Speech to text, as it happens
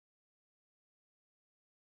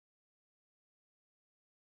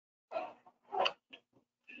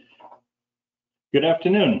Good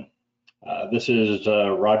afternoon. This is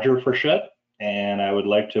Roger Frechette, and I would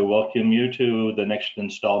like to welcome you to the next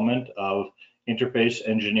installment of Interface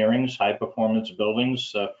Engineering's High Performance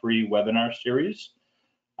Buildings free webinar series.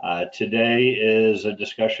 Today is a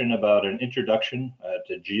discussion about an introduction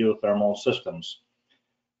to geothermal systems.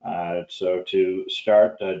 So to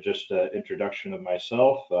start, just an introduction of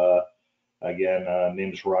myself. Again,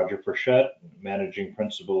 name is Roger Frechette, Managing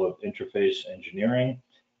Principal of Interface Engineering.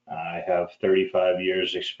 I have 35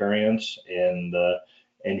 years experience in the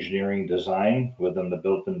engineering design within the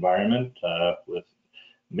built environment with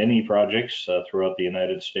many projects throughout the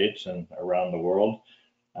United States and around the world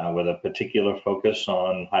with a particular focus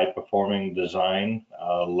on high performing design,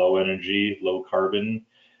 low energy, low carbon,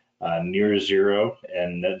 near zero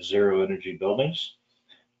and net zero energy buildings.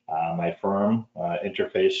 My firm,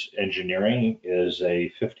 Interface Engineering, is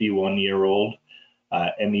a 51-year-old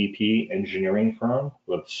MEP engineering firm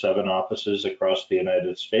with 7 offices across the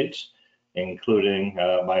United States, including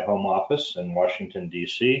my home office in Washington,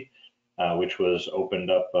 D.C., which was opened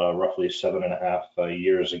up roughly 7.5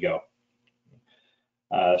 years ago.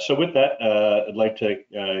 So with that, I'd like to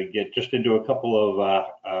get just into a couple of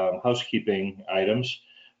housekeeping items.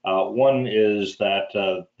 One is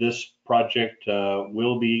that this project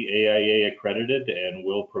will be AIA accredited and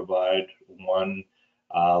will provide one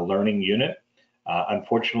learning unit.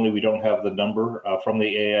 Unfortunately, we don't have the number from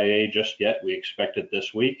the AIA just yet. We expect it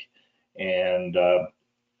this week, and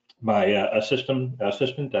my assistant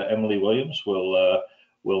Emily Williams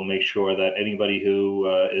will make sure that anybody who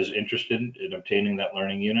is interested in obtaining that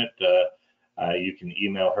learning unit, you can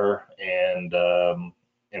email her, and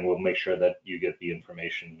we'll make sure that you get the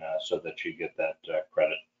information so that you get that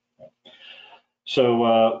credit.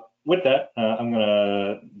 So with that, I'm going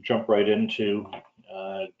to jump right into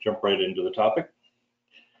the topic.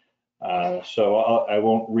 So I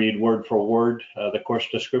won't read word for word the course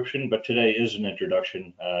description, but today is an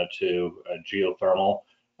introduction to geothermal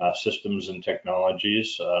systems and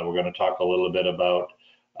technologies. We're going to talk a little bit about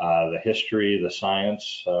the history, the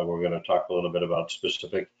science. We're going to talk a little bit about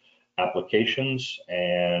specific applications,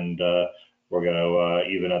 and we're going to,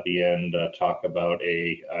 even at the end, talk about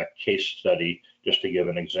a case study just to give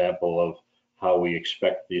an example of how we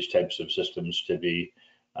expect these types of systems to be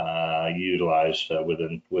utilized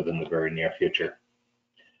within the very near future.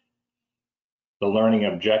 The learning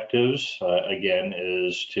objectives, again,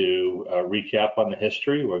 is to recap on the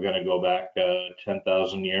history. We're going to go back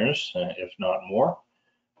 10,000 years, if not more.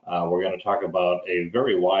 We're going to talk about a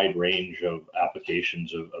very wide range of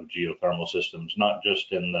applications of geothermal systems, not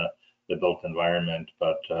just in the built environment,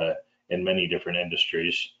 but in many different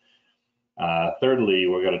industries. Thirdly,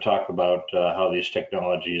 we're going to talk about how these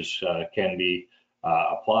technologies can be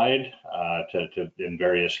applied in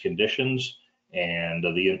various conditions, and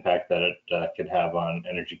the impact that it can have on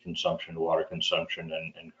energy consumption, water consumption,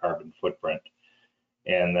 and carbon footprint.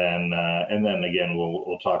 And then again,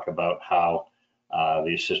 we'll talk about how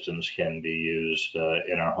these systems can be used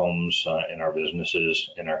in our homes, in our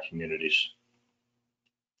businesses, in our communities.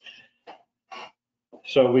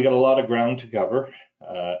 So we got a lot of ground to cover,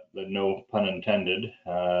 no pun intended,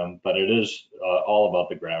 but it is all about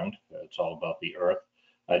the ground. It's all about the earth.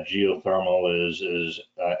 Geothermal is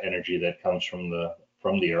energy that comes from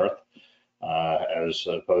the earth, as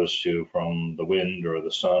opposed to from the wind or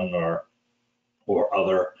the sun or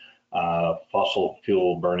other fossil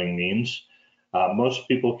fuel burning means. Most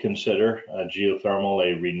people consider geothermal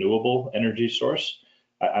a renewable energy source.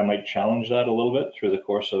 I might challenge that a little bit through the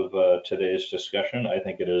course of today's discussion. I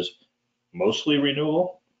think it is mostly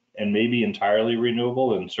renewable and maybe entirely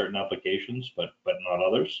renewable in certain applications, but not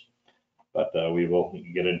others. But we will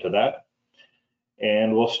get into that.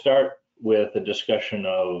 And we'll start with a discussion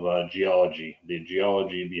of geology, the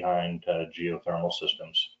geology behind geothermal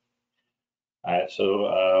systems.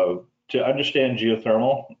 So to understand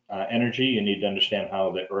geothermal energy, you need to understand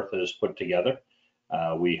how the earth is put together.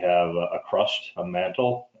 We have a crust, a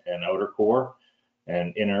mantle, an outer core,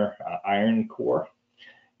 an inner iron core,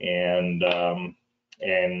 and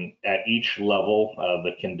at each level,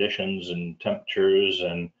 the conditions and temperatures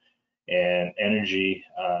and energy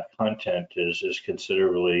content is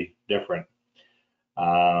considerably different.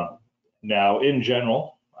 Now, in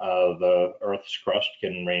general, the Earth's crust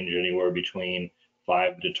can range anywhere between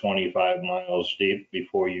 5 to 25 miles deep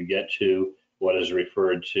before you get to what is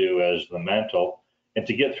referred to as the mantle. And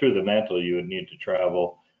to get through the mantle, you would need to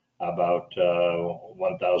travel about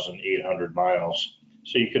 1,800 miles.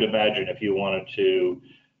 So you could imagine if you wanted to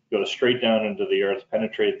go straight down into the earth,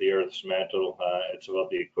 penetrate the Earth's mantle, it's about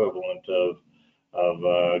the equivalent of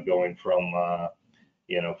going from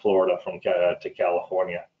Florida to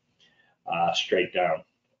California. straight down.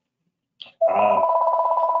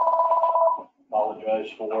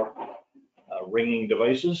 Apologize for ringing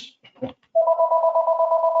devices.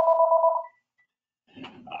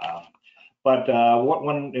 But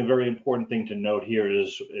one very important thing to note here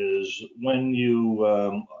is when you,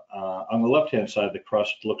 on the left-hand side, the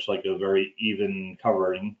crust looks like a very even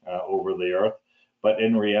covering over the Earth, but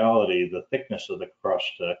in reality, the thickness of the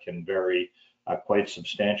crust can vary quite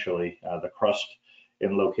substantially. The crust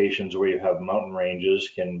in locations where you have mountain ranges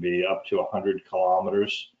can be up to 100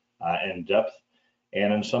 kilometers in depth,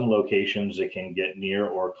 and in some locations, it can get near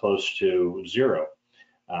or close to zero.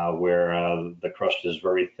 Where the crust is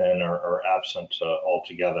very thin or absent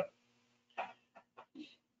altogether.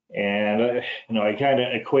 And I kind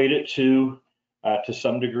of equate it to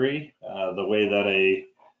some degree the way that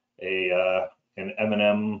an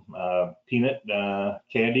M&M peanut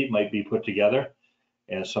candy might be put together.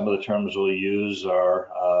 And some of the terms we'll use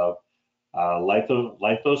are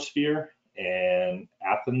lithosphere and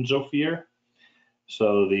athensosphere.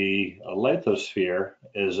 So the lithosphere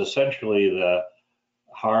is essentially the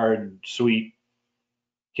hard, sweet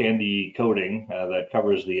candy coating that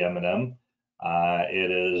covers the M&M.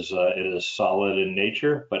 It is solid in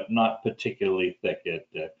nature, but not particularly thick.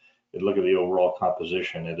 Look at the overall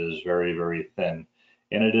composition. It is very, very thin,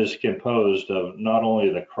 and it is composed of not only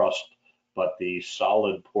the crust but the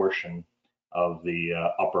solid portion of the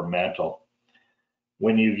upper mantle.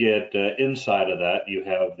 When you get inside of that, you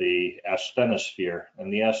have the asthenosphere,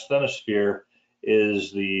 and the asthenosphere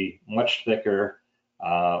is the much thicker,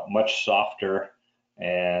 much softer,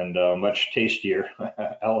 and much tastier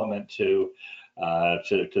element to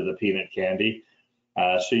the peanut candy.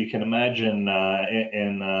 So you can imagine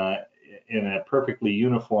in a perfectly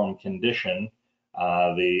uniform condition,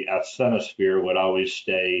 the asthenosphere would always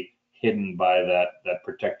stay hidden by that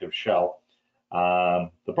protective shell.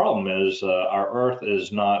 The problem is our Earth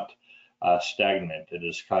is not stagnant. It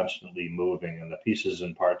is constantly moving, and the pieces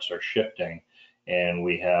and parts are shifting. And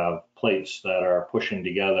we have plates that are pushing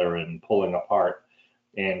together and pulling apart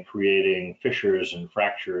and creating fissures and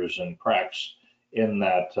fractures and cracks in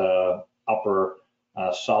that upper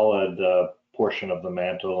solid portion of the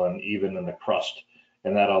mantle and even in the crust.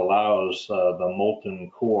 And that allows the molten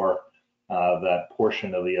core, that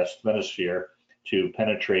portion of the asthenosphere, to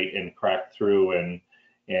penetrate and crack through and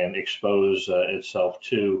expose itself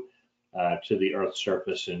to the Earth's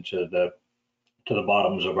surface and to the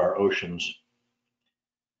bottoms of our oceans.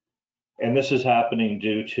 And this is happening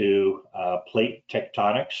due to plate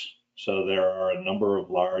tectonics. So there are a number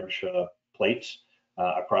of large plates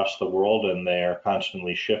across the world, and they are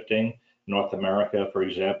constantly shifting. North America, for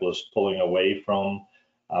example, is pulling away from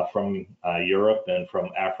Europe and from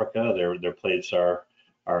Africa. Their plates are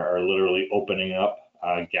literally opening up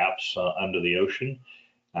gaps under the ocean.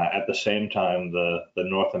 At the same time, the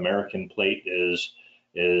North American plate is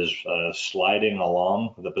sliding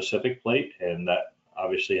along the Pacific plate, and that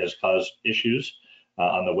obviously has caused issues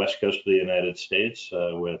on the west coast of the United States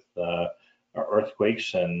with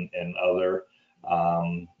earthquakes and other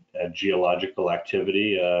geological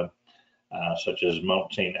activity, such as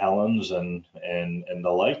Mount St. Helens and the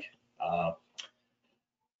like.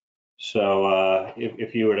 So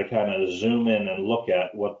if you were to kind of zoom in and look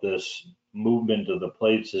at what this movement of the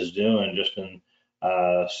plates is doing just in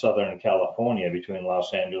Southern California between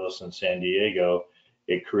Los Angeles and San Diego,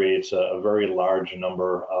 it creates a very large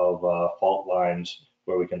number of fault lines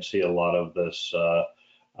where we can see a lot of this,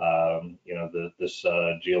 this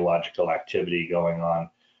geological activity going on.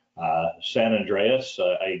 San Andreas,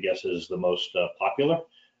 I guess, is the most popular,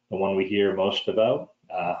 the one we hear most about.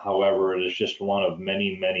 However, it is just one of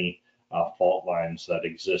many, many fault lines that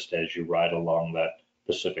exist as you ride along that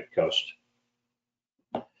Pacific coast.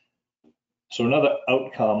 So another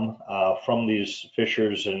outcome from these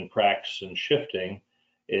fissures and cracks and shifting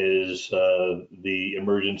is the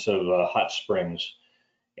emergence of hot springs.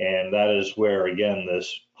 And that is where, again,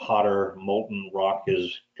 this hotter molten rock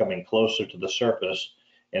is coming closer to the surface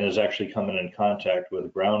and is actually coming in contact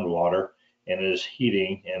with groundwater and is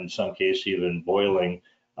heating, in some cases even boiling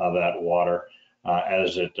that water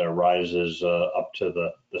as it rises up to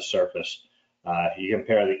the surface. You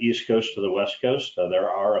compare the East Coast to the West Coast, there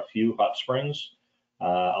are a few hot springs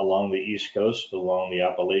along the East Coast, along the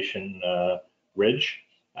Appalachian Ridge.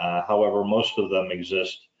 However, most of them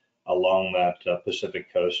exist along that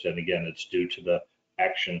Pacific coast, and again, it's due to the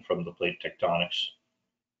action from the plate tectonics.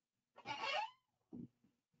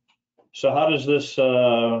 So how does this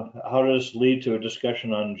lead to a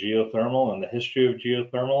discussion on geothermal and the history of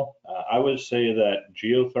geothermal? I would say that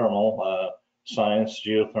geothermal science,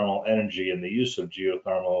 geothermal energy, and the use of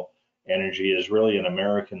geothermal energy is really an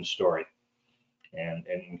American story. And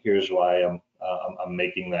here's why I'm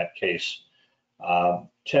making that case.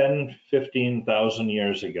 10, 15,000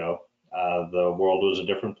 years ago, the world was a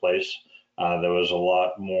different place. There was a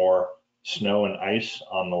lot more snow and ice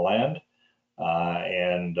on the land,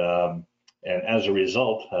 and as a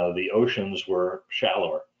result, the oceans were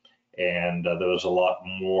shallower, and there was a lot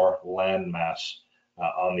more land mass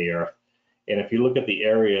on the Earth. And if you look at the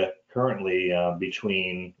area currently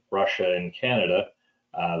between Russia and Canada,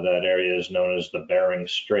 that area is known as the Bering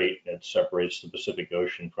Strait. It separates the Pacific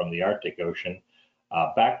Ocean from the Arctic Ocean.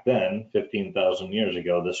 Back then, 15,000 years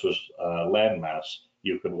ago, this was landmass.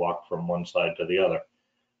 You could walk from one side to the other.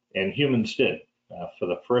 And humans did. For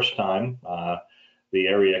the first time, the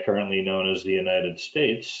area currently known as the United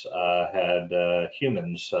States had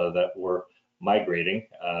humans that were migrating.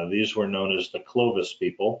 These were known as the Clovis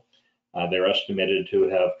people. They're estimated to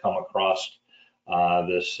have come across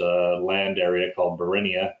this land area called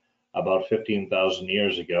Barinia about 15,000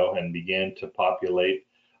 years ago and began to populate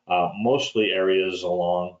mostly areas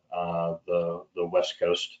along the west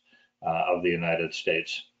coast of the United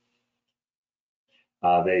States.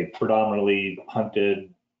 They predominantly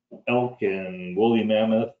hunted elk and woolly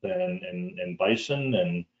mammoth and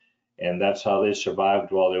bison, and that's how they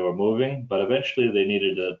survived while they were moving. But eventually they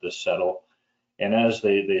needed to settle. And as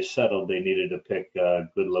they settled, they needed to pick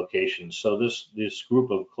good locations. So this group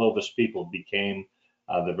of Clovis people became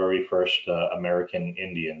the very first American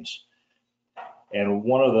Indians. And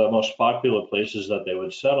one of the most popular places that they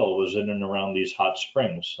would settle was in and around these hot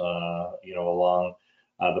springs, along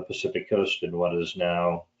the Pacific coast in what is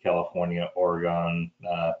now California, Oregon,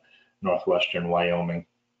 northwestern Wyoming.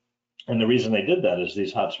 And the reason they did that is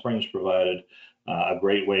these hot springs provided a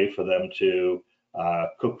great way for them to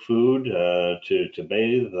cook food, to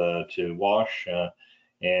bathe, to wash,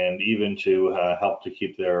 and even to help to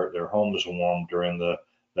keep their homes warm during the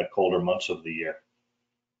colder months of the year.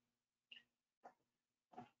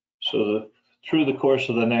 So through the course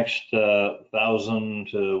of the next 1,000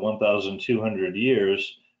 to 1,200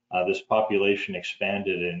 years, this population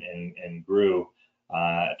expanded and grew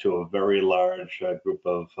to a very large group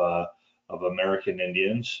of American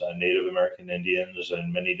Indians, Native American Indians,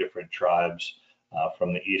 and many different tribes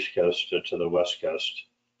from the East Coast to the West Coast.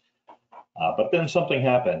 But then something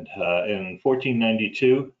happened. In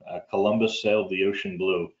 1492, Columbus sailed the ocean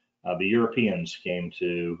blue. The Europeans came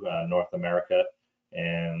to North America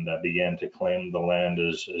and began to claim the land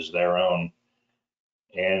as their own.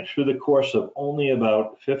 And through the course of only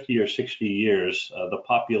about 50 or 60 years, the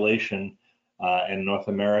population in North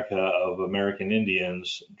America of American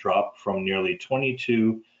Indians dropped from nearly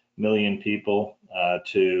 22 million people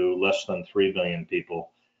to less than 3 million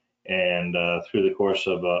people. And through the course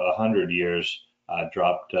of 100 years,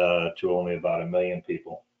 dropped to only about 1 million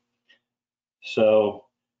people. So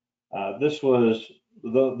this was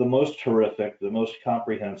the most horrific, the most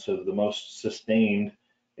comprehensive, the most sustained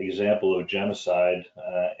example of genocide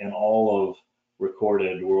in all of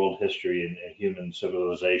recorded world history and human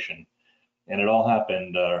civilization. And it all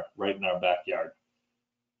happened right in our backyard.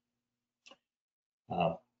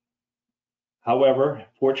 However,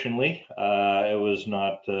 fortunately, it was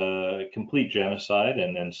not complete genocide,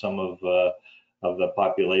 and some of the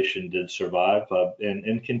population did survive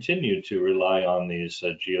and continued to rely on these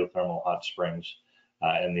geothermal hot springs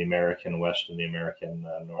in the American West and the American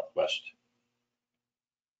Northwest.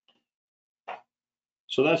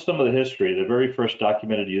 So that's some of the history. The very first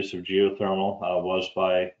documented use of geothermal was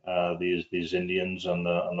by these Indians on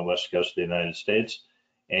the west coast of the United States.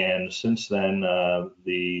 And since then,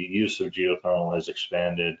 the use of geothermal has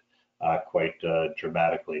expanded quite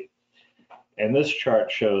dramatically. And this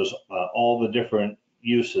chart shows all the different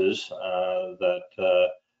uses that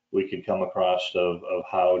we could come across of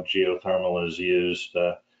how geothermal is used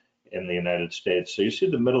in the United States. So you see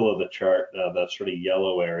the middle of the chart, that sort of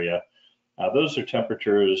yellow area. Those are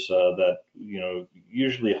temperatures that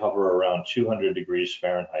usually hover around 200 degrees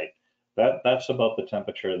Fahrenheit. That's about the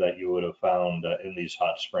temperature that you would have found in these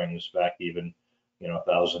hot springs back even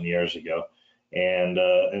 1,000 years ago.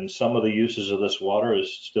 And some of the uses of this water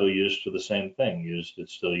is still used for the same thing.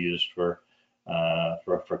 It's still used for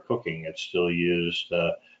cooking. It's still used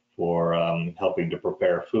for helping to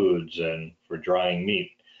prepare foods and for drying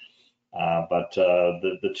meat. But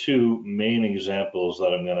the two main examples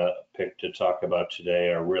that I'm going to pick to talk about today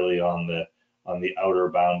are really on the outer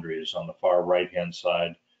boundaries, on the far right-hand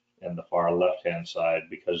side and the far left-hand side,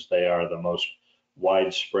 because they are the most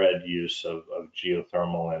widespread use of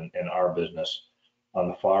geothermal in our business. On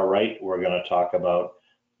the far right, we're going to talk about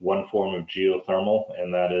one form of geothermal,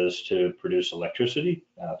 and that is to produce electricity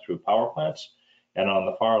through power plants. And on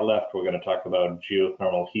the far left, we're going to talk about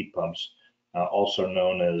geothermal heat pumps, also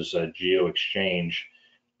known as geo-exchange.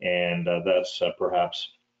 And that's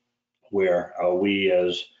perhaps where we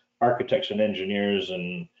as architects and engineers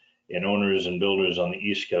and owners and builders on the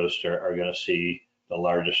East Coast are going to see the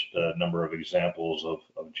largest number of examples of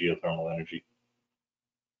geothermal energy.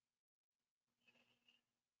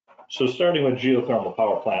 So starting with geothermal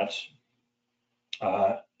power plants,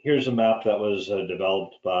 here's a map that was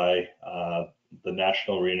developed by the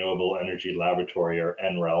National Renewable Energy Laboratory, or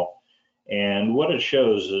NREL. And what it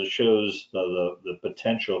shows is the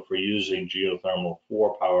potential for using geothermal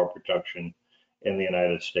for power production in the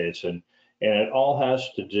United States. And it all has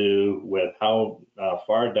to do with how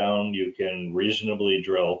far down you can reasonably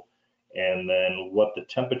drill, and then what the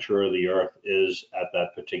temperature of the earth is at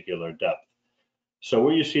that particular depth. So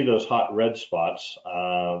where you see those hot red spots,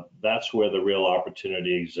 that's where the real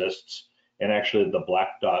opportunity exists. And actually the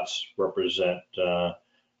black dots represent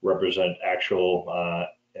actual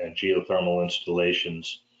geothermal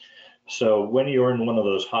installations. So when you're in one of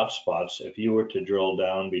those hot spots, if you were to drill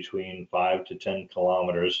down between 5 to 10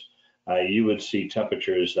 kilometers, you would see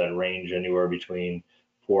temperatures that range anywhere between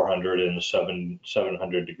 400 and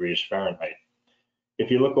 700 degrees Fahrenheit. If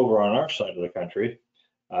you look over on our side of the country,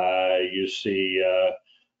 you see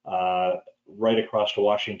right across to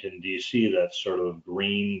Washington, D.C., that sort of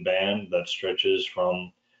green band that stretches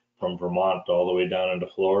from Vermont all the way down into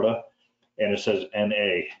Florida. And it says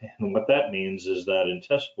NA. And what that means is that in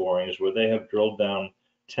test borings where they have drilled down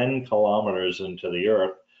 10 kilometers into the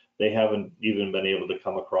earth, they haven't even been able to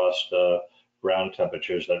come across ground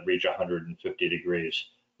temperatures that reach 150 degrees,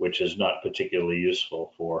 which is not particularly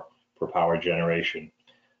useful for power generation.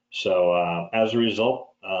 So as a result,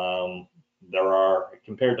 there are,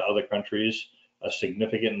 compared to other countries, a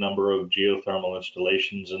significant number of geothermal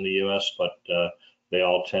installations in the US, but they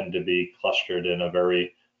all tend to be clustered in a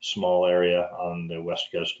very small area on the west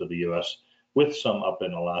coast of the US, with some up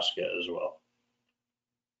in Alaska as well.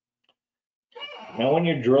 Now, when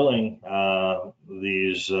you're drilling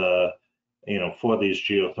these, for these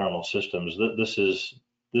geothermal systems, this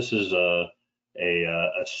is a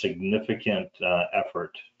significant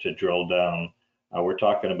effort to drill down. We're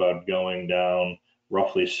talking about going down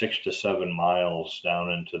roughly 6 to 7 miles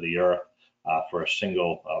down into the earth for a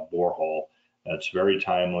single borehole. It's very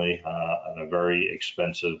timely and a very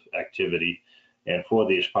expensive activity. And for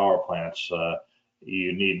these power plants,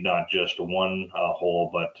 you need not just one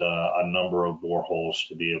hole, but a number of boreholes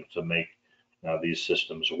to be able to make these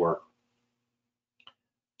systems work.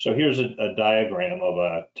 So here's a diagram of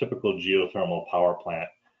a typical geothermal power plant.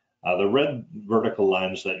 The red vertical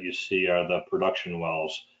lines that you see are the production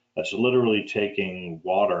wells. That's literally taking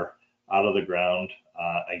water out of the ground,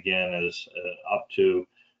 again, is up to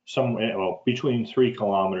between 3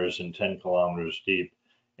 kilometers and 10 kilometers deep,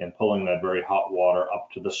 and pulling that very hot water up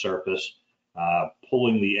to the surface,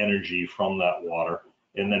 pulling the energy from that water,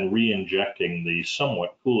 and then re-injecting the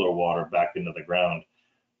somewhat cooler water back into the ground.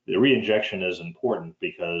 The re-injection is important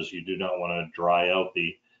because you do not want to dry out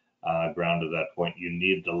the ground at that point. You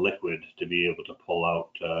need the liquid to be able to pull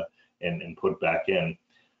out and put back in.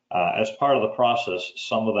 As part of the process,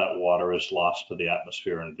 some of that water is lost to the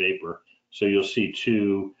atmosphere in vapor. So you'll see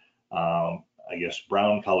two,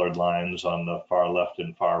 brown colored lines on the far left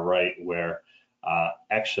and far right, where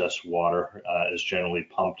excess water is generally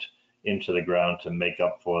pumped into the ground to make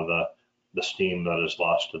up for the steam that is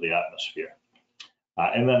lost to the atmosphere.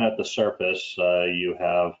 And then at the surface, you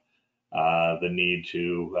have the need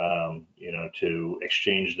to, to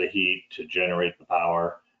exchange the heat, to generate the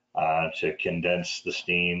power, to condense the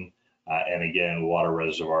steam, and again, water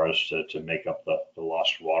reservoirs to make up the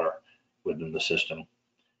lost water within the system.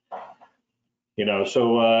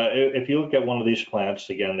 So if you look at one of these plants,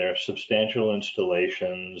 again, they're substantial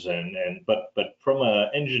installations, but from an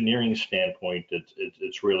engineering standpoint,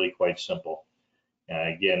 it's really quite simple.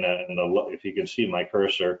 Again, if you can see my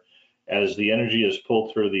cursor, as the energy is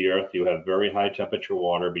pulled through the earth, you have very high temperature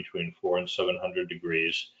water between 400 and 700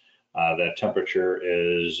 degrees. That temperature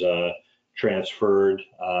is transferred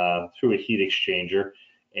through a heat exchanger,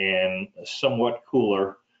 and somewhat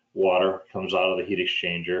cooler water comes out of the heat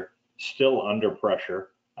exchanger, still under pressure.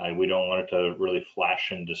 We don't want it to really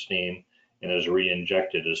flash into steam, and is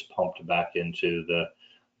re-injected, is pumped back into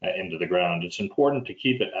the ground. It's important to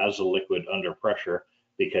keep it as a liquid under pressure,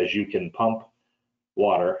 because you can pump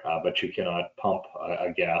water, but you cannot pump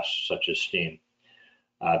a gas such as steam.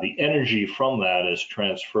 The energy from that is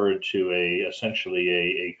transferred to essentially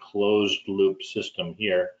a closed loop system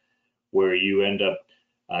here, where you end up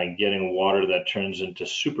getting water that turns into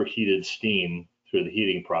superheated steam through the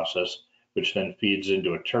heating process, which then feeds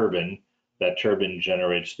into a turbine that turbine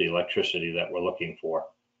generates the electricity that we're looking for.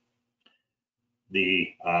 The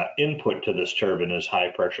input to this turbine is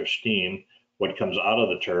high pressure steam. What comes out of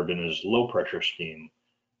the turbine is low pressure steam.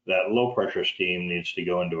 That low pressure steam needs to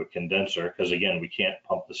go into a condenser because, again, we can't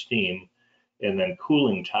pump the steam. And then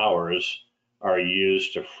cooling towers are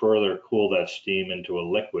used to further cool that steam into a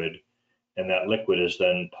liquid. And that liquid is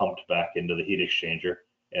then pumped back into the heat exchanger,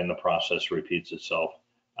 and the process repeats itself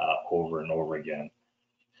over and over again.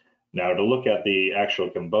 Now, to look at the actual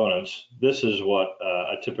components, this is what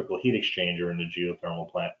a typical heat exchanger in a geothermal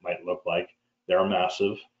plant might look like. They're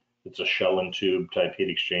massive. It's a shell and tube type heat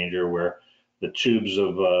exchanger where the tubes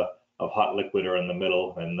of hot liquid are in the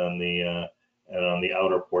middle, and then and on the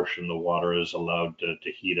outer portion, the water is allowed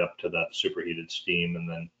to heat up to that superheated steam and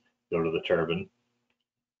then go to the turbine.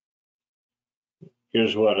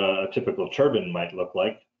 Here's what a typical turbine might look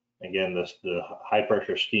like. Again, the high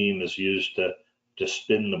pressure steam is used to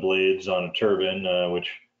spin the blades on a turbine, which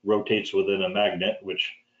rotates within a magnet,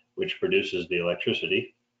 which produces the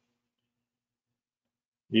electricity.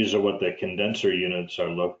 These are what the condenser units are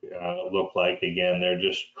look like. Again, they're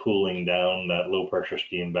just cooling down that low pressure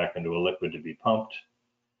steam back into a liquid to be pumped.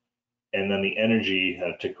 And then the energy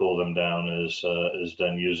to cool them down is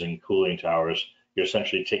done using cooling towers. You're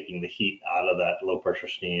essentially taking the heat out of that low pressure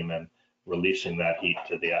steam and releasing that heat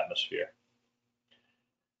to the atmosphere.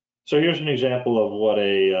 So here's an example of what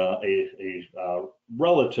a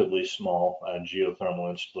relatively small geothermal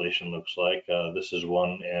installation looks like. This is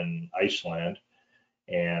one in Iceland,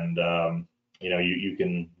 and you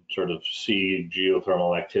can sort of see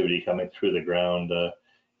geothermal activity coming through the ground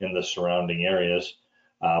in the surrounding areas.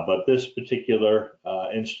 But this particular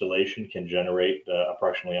installation can generate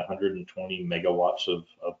approximately 120 megawatts of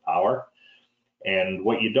power. And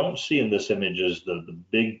what you don't see in this image is the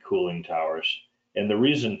big cooling towers. And the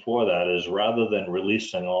reason for that is, rather than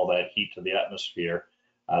releasing all that heat to the atmosphere,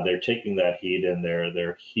 they're taking that heat and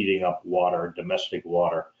they're heating up water, domestic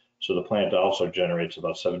water. So the plant also generates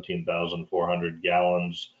about 17,400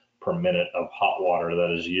 gallons per minute of hot water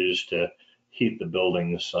that is used to heat the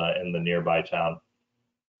buildings in the nearby town.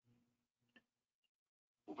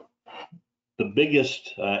 The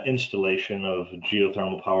biggest installation of a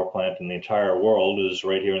geothermal power plant in the entire world is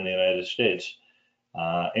right here in the United States.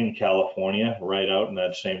 In California, right out in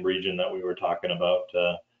that same region that we were talking about,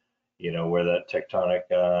 where that tectonic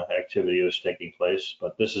activity was taking place.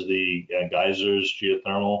 But this is the Geysers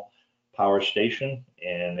Geothermal Power Station,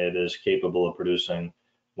 and it is capable of producing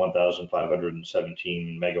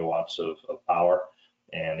 1,517 megawatts of power.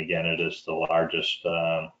 And again, it is the largest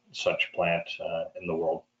such plant in the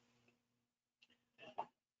world.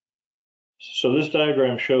 So this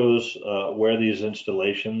diagram shows where these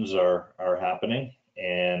installations are happening.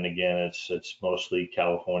 And again, it's mostly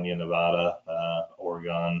California, Nevada,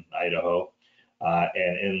 Oregon, Idaho.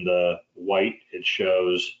 And in the white, it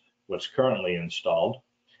shows what's currently installed.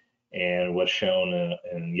 And what's shown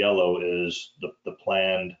in yellow is the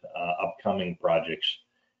planned upcoming projects.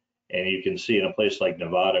 And you can see in a place like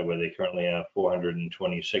Nevada, where they currently have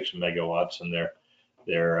 426 megawatts, and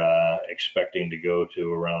they're expecting to go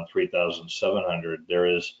to around 3,700. There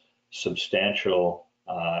is substantial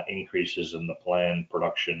increases in the planned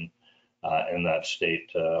production in that state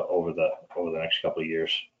over the next couple of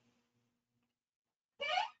years.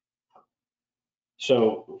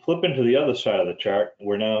 So flipping to the other side of the chart,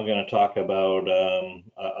 we're now going to talk about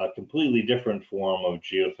a completely different form of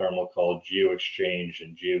geothermal called geoexchange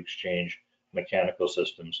and geoexchange mechanical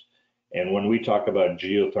systems. And when we talk about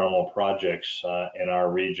geothermal projects in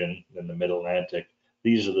our region, in the Middle Atlantic,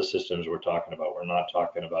 these are the systems we're talking about. We're not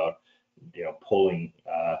talking about, pulling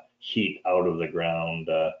heat out of the ground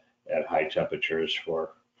at high temperatures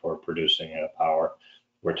for producing power.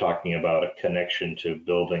 We're talking about a connection to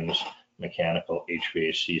buildings, mechanical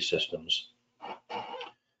HVAC systems.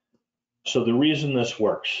 So the reason this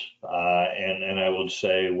works, and I would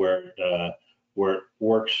say where it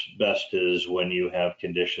works best is when you have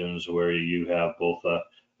conditions where you have both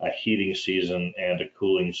a heating season and a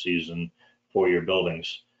cooling season for your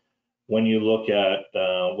buildings. When you look at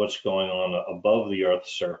what's going on above the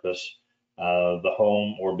Earth's surface, the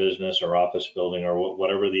home or business or office building or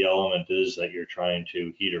whatever the element is that you're trying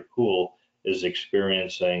to heat or cool is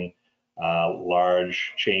experiencing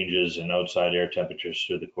large changes in outside air temperatures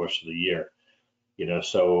through the course of the year.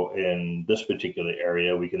 So in this particular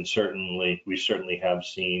area, we certainly have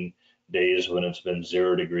seen days when it's been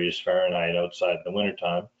 0 degrees Fahrenheit outside in the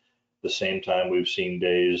wintertime. The same time, we've seen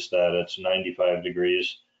days that it's 95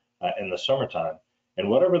 degrees in the summertime. And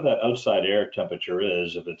whatever that outside air temperature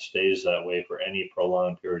is, if it stays that way for any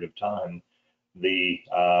prolonged period of time, the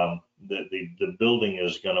the building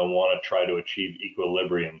is going to want to try to achieve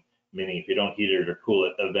equilibrium, meaning if you don't heat it or cool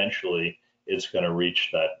it, eventually it's going to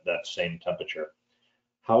reach that same temperature.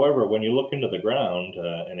 However, when you look into the ground,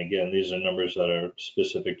 and again, these are numbers that are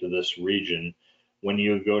specific to this region, when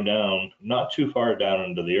you go down, not too far down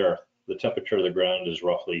into the earth, the temperature of the ground is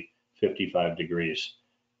roughly 55 degrees,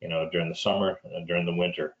 during the summer and during the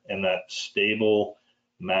winter. And that stable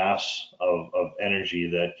mass of energy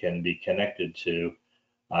that can be connected to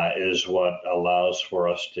is what allows for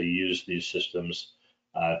us to use these systems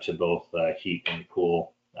to both heat and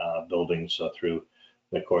cool buildings through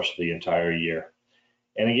the course of the entire year.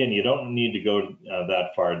 And again, you don't need to go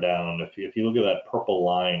that far down. If you look at that purple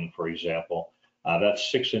line, for example,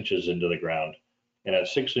 that's 6 inches into the ground. And at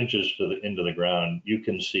 6 inches into the ground, you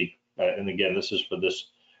can see, and again, this is for this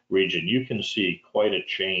region, you can see quite a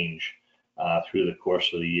change through the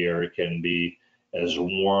course of the year. It can be as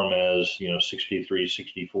warm as 63,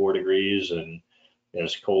 64 degrees, and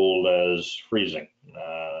as cold as freezing.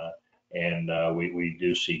 And we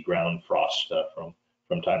do see ground frost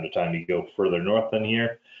from time to time. You go further north than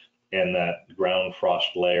here, and that ground frost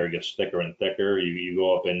layer gets thicker and thicker. You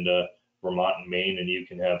go up into Vermont and Maine, and you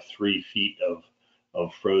can have 3 feet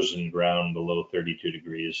of frozen ground below 32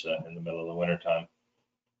 degrees in the middle of the wintertime.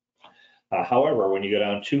 However, when you go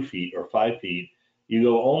down 2 feet or 5 feet, you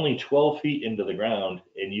go only 12 feet into the ground,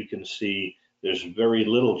 and you can see there's very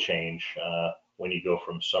little change when you go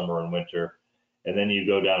from summer and winter. And then you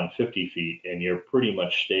go down 50 feet, and you're pretty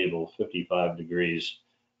much stable, 55 degrees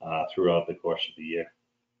throughout the course of the year.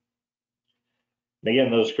 And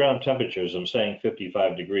again, those ground temperatures, I'm saying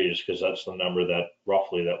 55 degrees because that's the number that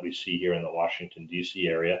roughly that we see here in the Washington, D.C.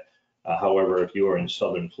 area. However, if you were in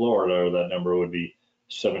southern Florida, that number would be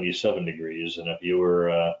 77 degrees. And if you were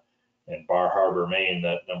in Bar Harbor, Maine,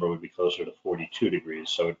 that number would be closer to 42 degrees.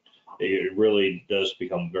 So it really does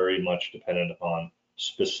become very much dependent upon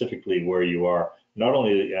specifically where you are. Not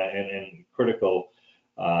only, and critical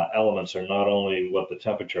elements are not only what the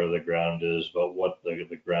temperature of the ground is, but what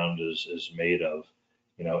the ground is made of.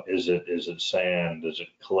 Is it sand? Is it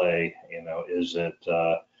clay? Is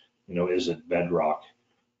it bedrock?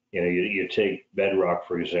 You take bedrock,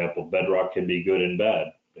 for example. Bedrock can be good and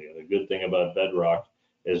bad. The good thing about bedrock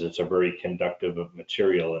is it's a very conductive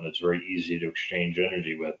material, and it's very easy to exchange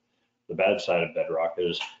energy with. The bad side of bedrock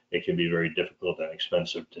is it can be very difficult and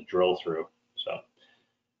expensive to drill through.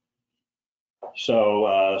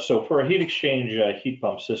 So for a heat exchange heat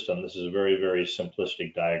pump system, this is a very, very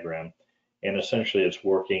simplistic diagram. And essentially it's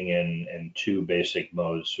working in 2 basic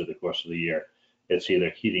modes through the course of the year. It's either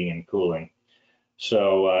heating and cooling.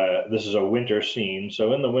 So this is a winter scene.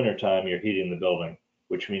 So in the wintertime, you're heating the building,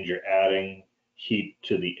 which means you're adding heat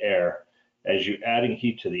to the air. As you're adding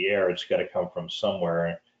heat to the air, it's got to come from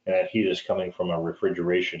somewhere, and that heat is coming from a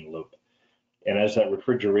refrigeration loop. And as that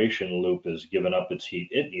refrigeration loop is giving up its heat,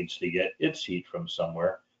 it needs to get its heat from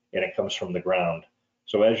somewhere, and it comes from the ground.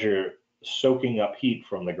 So as you're soaking up heat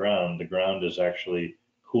from the ground is actually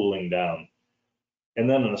cooling down. And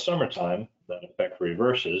then in the summertime, that effect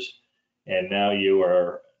reverses, and now you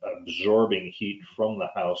are absorbing heat from the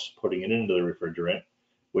house, putting it into the refrigerant,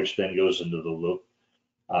 which then goes into the loop.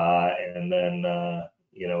 And then,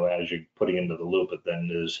 as you're putting into the loop, it then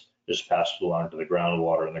is passed along to the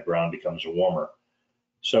groundwater, and the ground becomes warmer.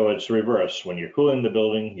 So it's reverse. When you're cooling the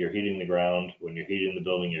building, you're heating the ground. When you're heating the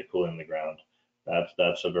building, you're cooling the ground.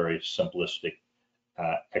 That's a very simplistic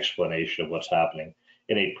explanation of what's happening.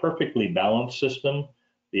 In a perfectly balanced system,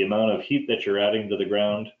 the amount of heat that you're adding to the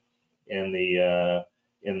ground in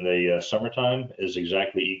the summertime is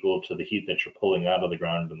exactly equal to the heat that you're pulling out of the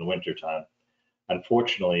ground in the wintertime.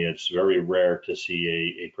 Unfortunately, it's very rare to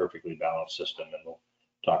see a perfectly balanced system, and we'll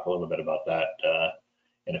talk a little bit about that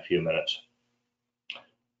in a few minutes.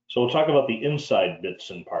 So we'll talk about the inside bits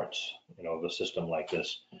and parts, of a system like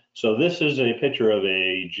this. So this is a picture of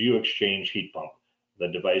a GeoExchange heat pump, the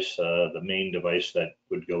device, the main device that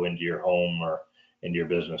would go into your home or into your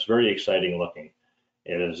business. Very exciting looking.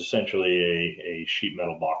 It is essentially a sheet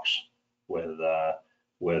metal box with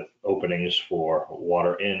openings for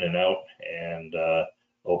water in and out, and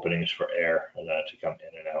openings for air to come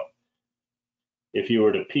in and out. If you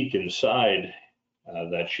were to peek inside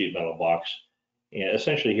that sheet metal box,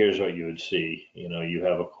 essentially here's what you would see. You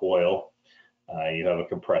have a coil, you have a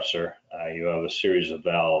compressor, you have a series of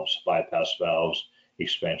valves, bypass valves,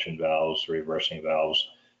 expansion valves, reversing valves,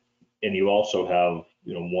 and you also have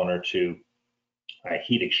 1 or 2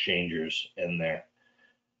 heat exchangers in there.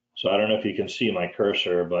 So I don't know if you can see my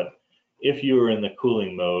cursor, but if you are in the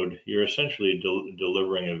cooling mode, you're essentially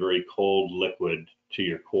delivering a very cold liquid to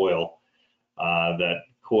your coil. That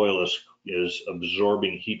coil is is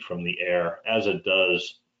absorbing heat from the air. As it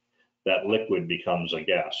does, that liquid becomes a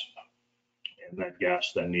gas, and that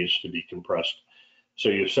gas then needs to be compressed. So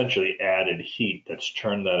you essentially added heat that's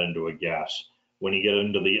turned that into a gas. When you get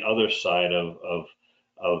into the other side of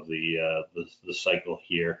the cycle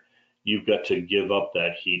here, you've got to give up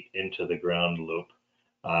that heat into the ground loop,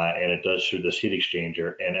 and it does through this heat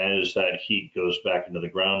exchanger. And as that heat goes back into the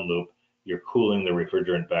ground loop, you're cooling the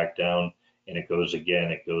refrigerant back down, and it goes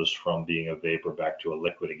again. It goes from being a vapor back to a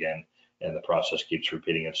liquid again, and the process keeps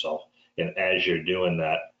repeating itself. And as you're doing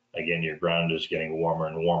that, again, your ground is getting warmer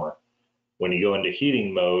and warmer. When you go into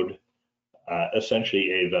heating mode,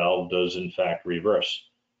 essentially a valve does in fact reverse.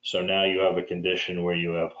 So now you have a condition where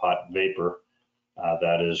you have hot vapor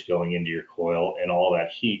that is going into your coil, and all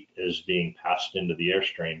that heat is being passed into the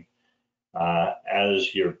airstream.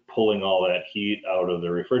 As you're pulling all that heat out of the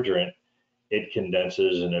refrigerant, it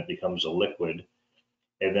condenses and it becomes a liquid.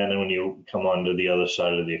 And then when you come onto the other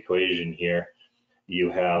side of the equation here,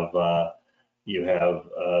 you have the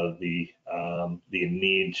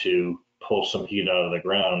need to pull some heat out of the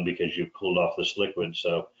ground because you've cooled off this liquid.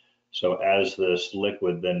 So as this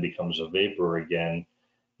liquid then becomes a vapor again,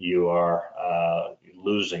 you are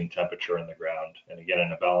losing temperature in the ground. And again,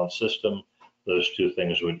 in a balanced system, those two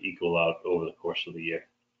things would equal out over the course of the year.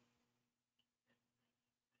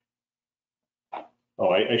 Oh,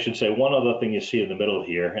 I should say one other thing you see in the middle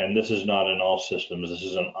here, and this is not in all systems, this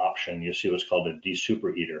is an option. You see what's called a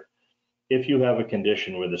desuperheater. If you have a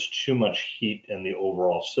condition where there's too much heat in the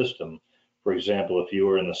overall system, for example, if you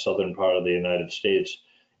were in the southern part of the United States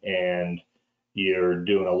and you're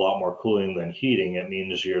doing a lot more cooling than heating, it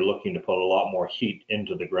means you're looking to put a lot more heat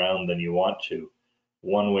into the ground than you want to.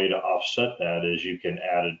 One way to offset that is you can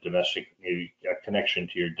add a connection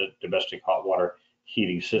to your domestic hot water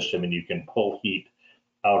heating system, and you can pull heat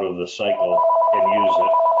out of the cycle and use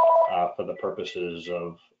it for the purposes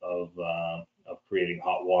of creating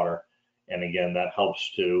hot water. And again, that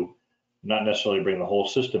helps to not necessarily bring the whole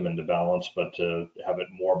system into balance, but to have it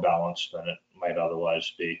more balanced than it might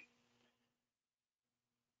otherwise be.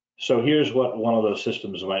 So here's what one of those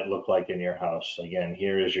systems might look like in your house. Again,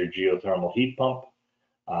 here is your geothermal heat pump.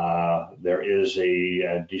 There is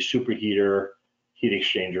a desuperheater heat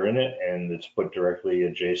exchanger in it, and it's put directly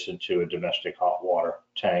adjacent to a domestic hot water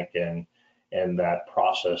tank, and that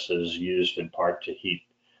process is used in part to heat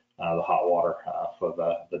the hot water for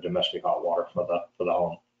the domestic hot water for the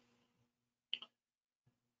home.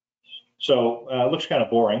 So it looks kind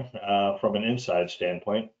of boring from an inside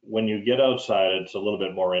standpoint. When you get outside, it's a little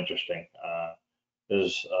bit more interesting.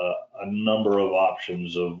 There's a number of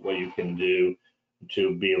options of what you can do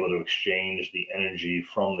to be able to exchange the energy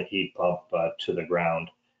from the heat pump to the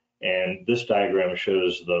ground. And this diagram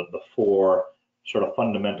shows the four sort of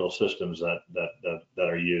fundamental systems that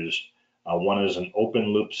are used. One is an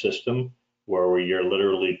open loop system where you're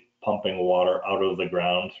literally pumping water out of the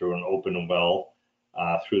ground through an open well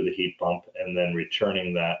through the heat pump, and then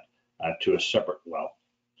returning that to a separate well.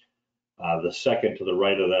 The second to the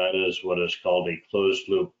right of that is what is called a closed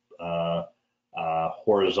loop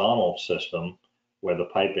horizontal system, where the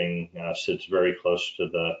piping sits very close to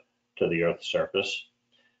the Earth's surface.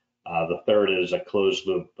 The third is a closed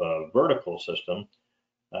loop vertical system,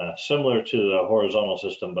 similar to the horizontal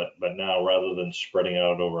system, but now rather than spreading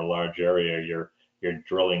out over a large area, you're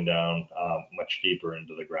drilling down much deeper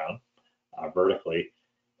into the ground vertically.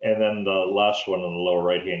 And then the last one in the lower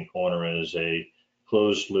right-hand corner is a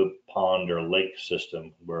closed loop pond or lake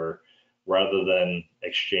system, where rather than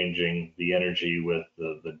exchanging the energy with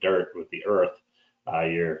the dirt, with the earth,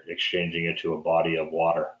 you're exchanging it to a body of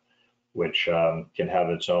water, which can have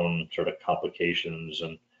its own sort of complications,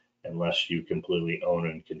 and unless you completely own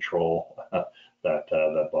and control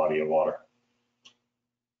that body of water.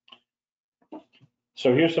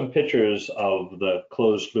 So here's some pictures of the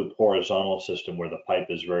closed loop horizontal system where the pipe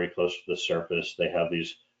is very close to the surface. They have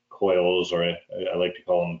these coils, or I like to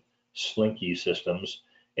call them slinky systems,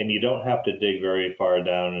 and you don't have to dig very far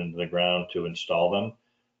down into the ground to install them.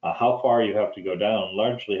 How far you have to go down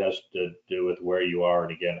largely has to do with where you are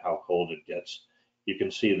and, again, how cold it gets. You can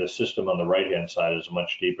see the system on the right-hand side is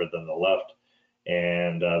much deeper than the left,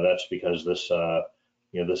 and that's because this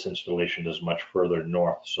this installation is much further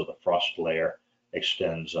north, so the frost layer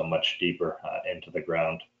extends much deeper into the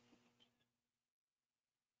ground.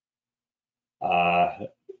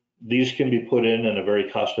 These can be put in a very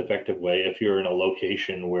cost-effective way if you're in a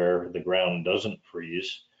location where the ground doesn't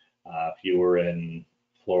freeze. If you were in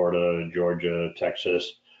Florida, Georgia,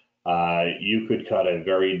 Texas, you could cut a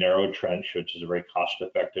very narrow trench, which is a very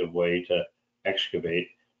cost-effective way to excavate,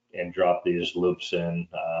 and drop these loops in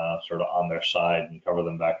sort of on their side and cover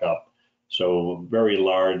them back up. So very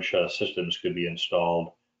large systems could be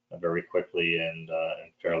installed very quickly and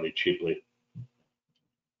fairly cheaply.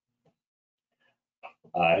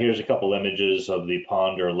 Here's a couple images of the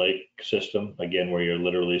pond or lake system, again, where you're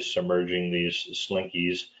literally submerging these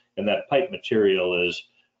slinkies. And that pipe material is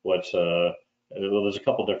what's, well, there's a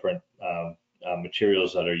couple different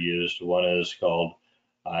materials that are used. One is called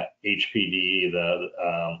HPD,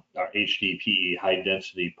 or HDPE, high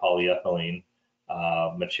density polyethylene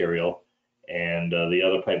material. And the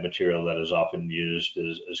other pipe material that is often used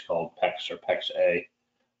is called PEX or PEX-A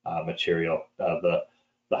material.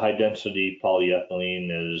 The high density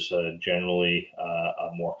polyethylene is generally a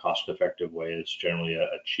more cost effective way. It's generally a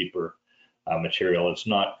cheaper material. It's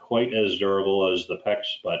not quite as durable as the PEX,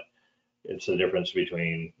 but it's the difference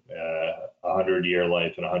between 100-year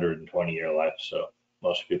life and 120-year life. So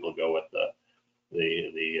most people go with the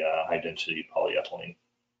high density polyethylene.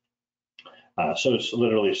 So it's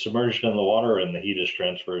literally submerged in the water and the heat is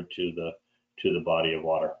transferred to the body of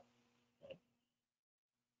water.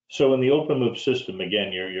 So in the open loop system,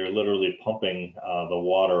 again, you're literally pumping the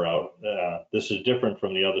water out. This is different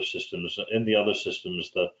from the other systems. In the other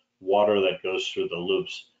systems, the water that goes through the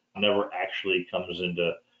loops never actually comes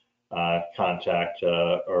into contact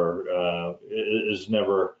or is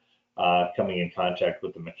never coming in contact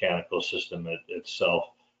with the mechanical system itself.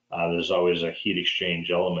 There's always a heat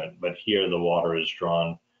exchange element, but here the water is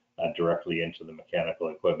drawn directly into the mechanical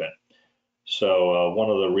equipment. So one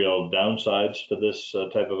of the real downsides to this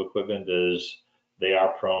type of equipment is they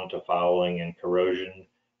are prone to fouling and corrosion.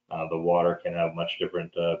 The water can have much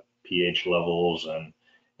different pH levels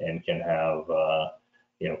and can have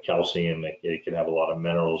calcium. It can have a lot of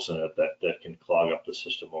minerals in it that can clog up the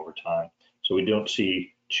system over time. So we don't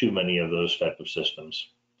see too many of those type of systems.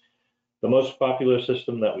 The most popular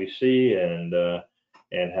system that we see and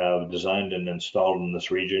have designed and installed in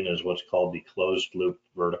this region is what's called the closed loop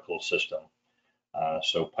vertical system.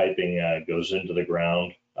 So piping goes into the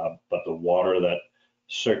ground, but the water that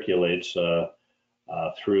circulates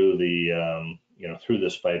through the through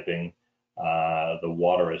this piping, the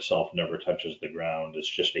water itself never touches the ground. It's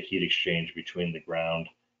just a heat exchange between the ground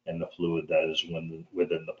and the fluid that is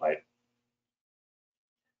within the pipe.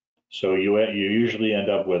 So you usually end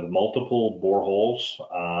up with multiple boreholes.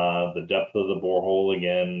 The depth of the borehole,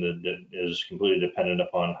 again, is completely dependent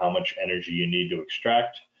upon how much energy you need to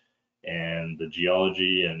extract and the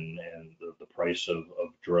geology and the price of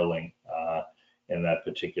drilling in that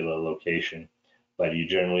particular location. But you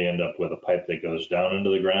generally end up with a pipe that goes down into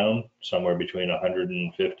the ground somewhere between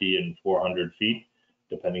 150 and 400 feet,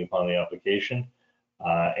 depending upon the application.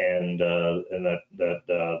 And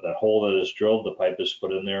that hole that is drilled, the pipe is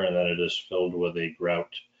put in there, and then it is filled with a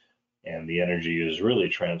grout, and the energy is really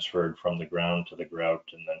transferred from the ground to the grout,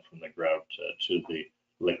 and then from the grout to the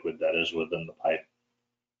liquid that is within the pipe.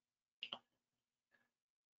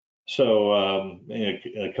 So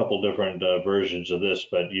a couple different versions of this,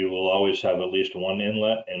 but you will always have at least one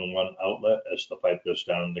inlet and one outlet as the pipe goes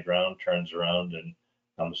down in the ground, turns around, and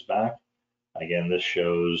comes back. Again, this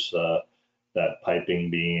shows that piping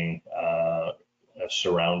being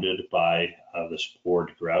surrounded by this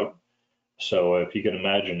poured grout. So if you can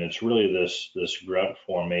imagine, it's really this grout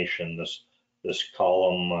formation, this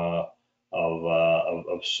column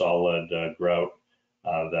of solid grout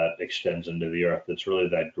that extends into the earth. It's really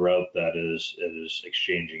that grout that is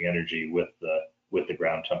exchanging energy with the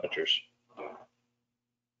ground temperatures.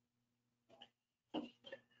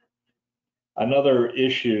 Another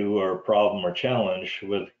issue or problem or challenge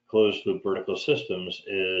with closed loop vertical systems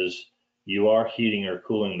is you are heating or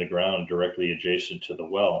cooling the ground directly adjacent to the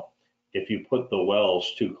well. If you put the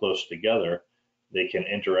wells too close together, they can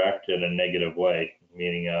interact in a negative way,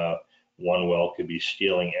 meaning one well could be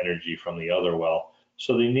stealing energy from the other well.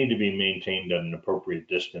 So they need to be maintained at an appropriate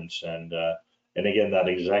distance, and again, that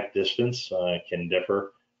exact distance can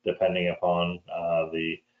differ depending upon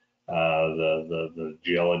the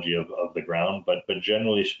geology of the ground. But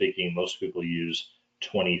generally speaking, most people use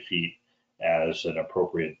 20 feet as an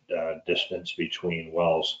appropriate distance between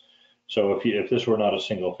wells. So if this were not a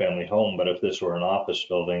single family home, but if this were an office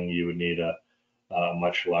building, you would need a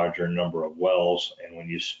much larger number of wells. And when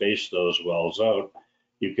you space those wells out,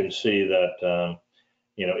 you can see that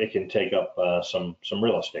it can take up some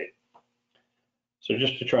real estate. So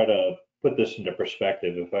just to try to put this into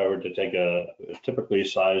perspective, if I were to take a typically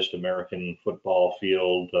sized American football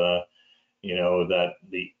field, that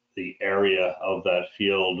the area of that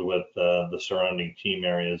field with the surrounding team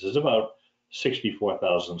areas is about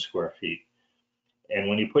 64,000 square feet. And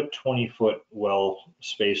when you put 20-foot well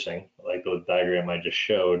spacing, like the diagram I just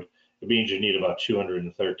showed, it means you need about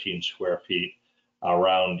 213 square feet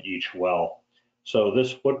around each well. So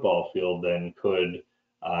this football field then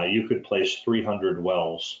you could place 300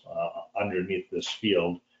 wells underneath this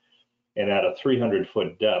field, and at a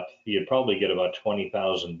 300-foot depth, you'd probably get about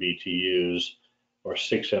 20,000 BTUs or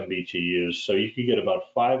 6 MBTUs. So you could get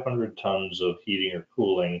about 500 tons of heating or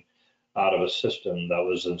cooling out of a system that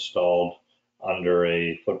was installed under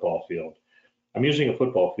a football field. I'm using a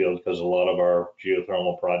football field because a lot of our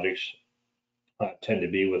geothermal projects tend to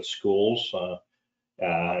be with schools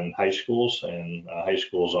and high schools, and high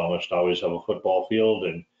schools almost always have a football field,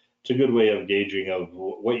 and it's a good way of gauging of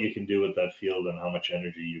what you can do with that field and how much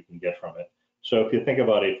energy you can get from it. So if you think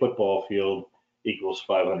about a football field equals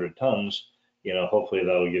 500 tons, hopefully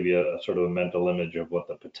that'll give you a sort of a mental image of what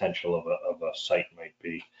the potential of a site might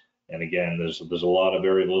be. And again, there's a lot of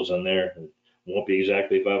variables in there. It won't be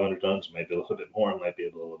exactly 500 tons, might be a little bit more, might be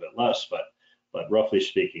a little bit less, but roughly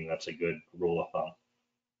speaking, that's a good rule of thumb.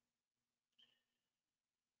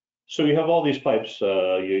 So you have all these pipes,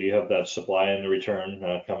 you have that supply and the return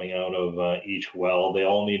coming out of each well. They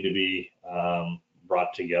all need to be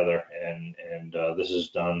brought together, and this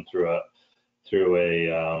is done through a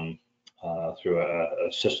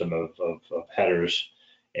system of headers,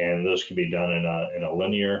 and those can be done in a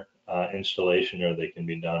linear installation, or they can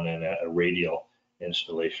be done in a radial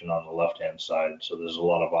installation on the left-hand side. So there's a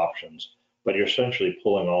lot of options, but you're essentially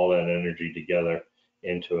pulling all that energy together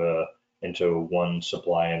into one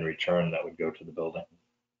supply and return that would go to the building.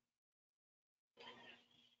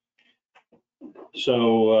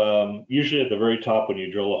 So usually at the very top, when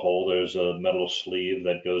you drill a hole, there's a metal sleeve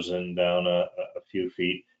that goes in down a few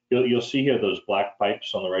feet. You'll see here those black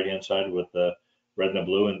pipes on the right-hand side with the red and the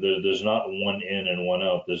blue, and there's not one in and one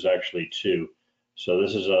out. There's actually two. So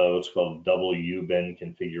this is what's called a double U-bend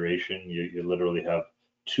configuration. You literally have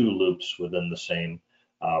two loops within the same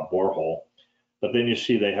borehole. But then you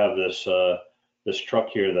see they have this truck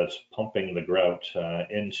here that's pumping the grout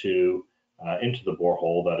into the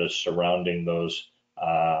borehole that is surrounding those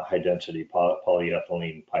high-density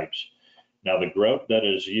polyethylene pipes. Now, the grout that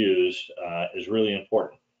is used is really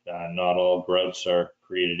important. Not all grouts are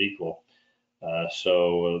created equal.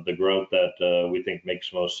 So the grout that we think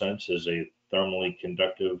makes most sense is a thermally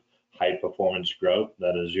conductive high-performance grout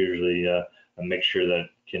that is usually a mixture that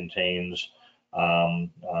contains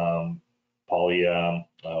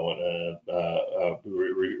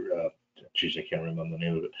geez, I can't remember the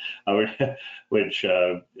name of it, which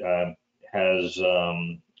has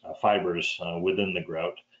fibers within the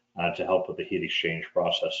grout to help with the heat exchange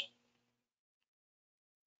process.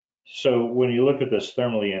 So when you look at this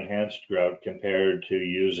thermally enhanced grout compared to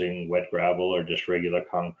using wet gravel or just regular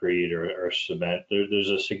concrete or cement, there's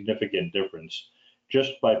a significant difference.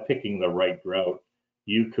 Just by picking the right grout,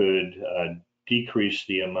 you could decrease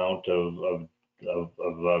the amount of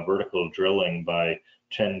vertical drilling by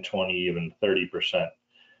 10, 20, even 30%.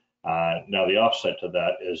 Now the offset to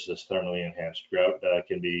that is this thermally enhanced grout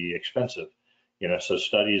can be expensive. So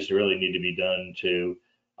studies really need to be done to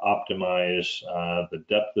optimize the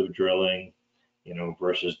depth of drilling,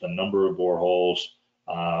 versus the number of boreholes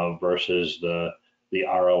versus the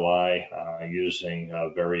ROI using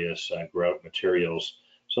various grout materials.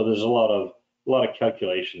 So there's a lot of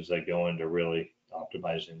calculations that go into really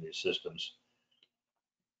optimizing these systems.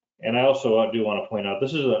 And I also do want to point out,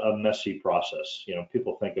 this is a messy process.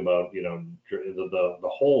 People think about, the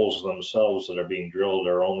holes themselves that are being drilled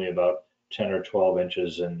are only about 10 or 12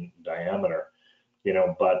 inches in diameter,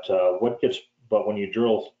 but when you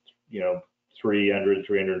drill, 300,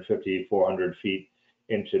 350, 400 feet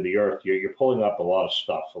into the earth, you're pulling up a lot of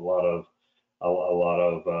stuff, a lot of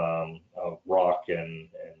rock and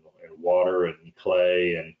water and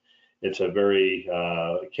clay, and it's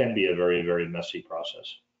it can be a very, very messy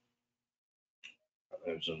process.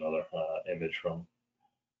 There's another image from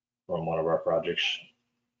one of our projects.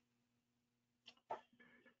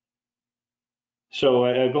 So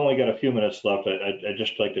I've only got a few minutes left. I'd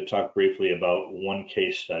just like to talk briefly about one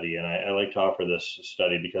case study, and I like to offer this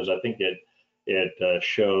study because I think it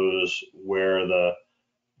shows where the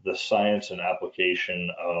science and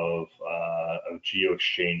application of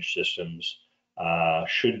geo-exchange systems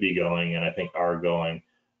should be going, and I think are going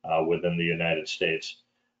within the United States.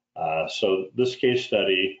 So this case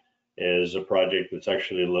study is a project that's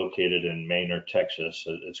actually located in Maine or Texas.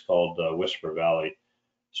 It's called Whisper Valley.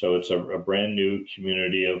 So it's a brand new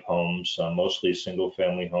community of homes, mostly single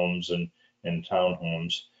family homes and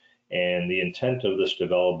townhomes. And the intent of this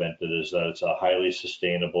development is that it's a highly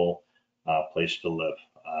sustainable place to live.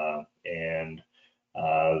 And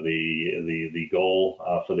the goal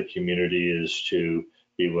for the community is to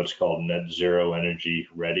be what's called net zero energy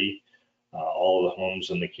ready. All of the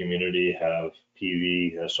homes in the community have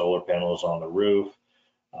PV solar panels on the roof.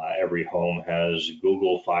 Every home has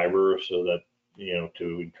Google Fiber so that,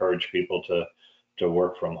 to encourage people to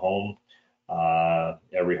work from home.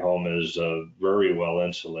 Every home is very well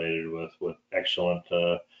insulated with excellent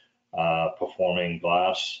performing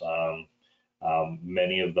glass.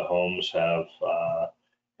 Many of the homes have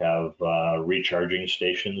recharging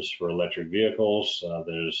stations for electric vehicles.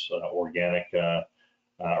 There's organic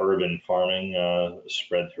urban farming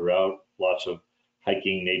spread throughout. Lots of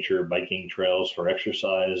hiking, nature, biking trails for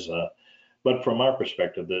exercise. But from our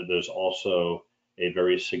perspective, there's also a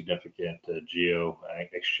very significant geo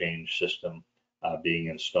exchange system being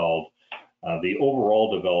installed. The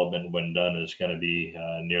overall development, when done, is going to be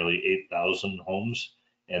nearly 8,000 homes,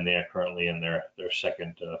 and they are currently in their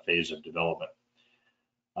second phase of development.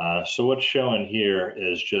 So what's shown here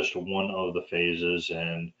is just one of the phases,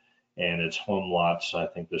 and it's home lots. I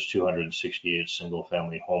think there's 268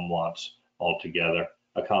 single-family home lots altogether,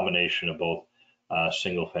 a combination of both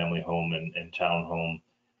single-family home and townhome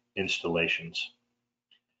installations.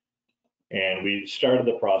 And we started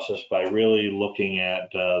the process by really looking at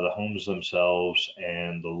the homes themselves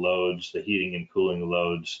and the loads, the heating and cooling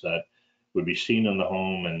loads that would be seen in the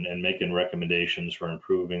home, and making recommendations for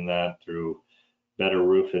improving that through better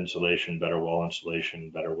roof insulation, better wall insulation,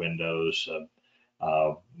 better windows,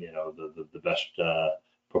 the best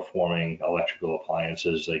performing electrical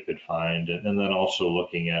appliances they could find, and then also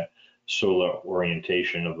looking at solar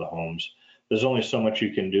orientation of the homes. There's only so much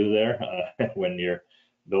you can do there when you're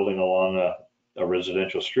building along a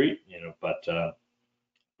residential street, but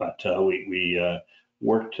we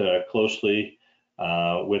worked closely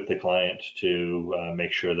with the client to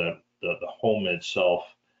make sure that the home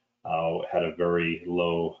itself had a very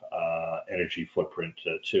low energy footprint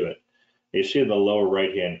to it. You see in the lower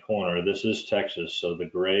right-hand corner, this is Texas, so the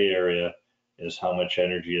gray area is how much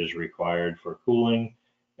energy is required for cooling,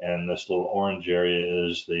 and this little orange area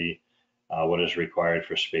is the what is required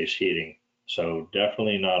for space heating. So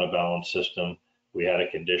definitely not a balanced system. We had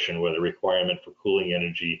a condition where the requirement for cooling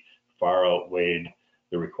energy far outweighed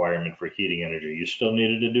the requirement for heating energy. You still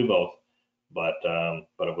needed to do both, but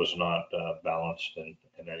it was not balanced in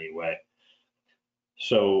any way.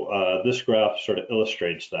 So this graph sort of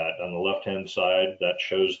illustrates that. On the left-hand side, that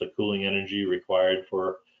shows the cooling energy required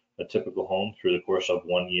for a typical home through the course of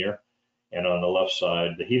 1 year. And on the left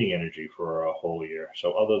side, the heating energy for a whole year.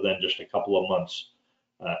 So other than just a couple of months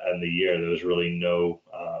in the year, there was really no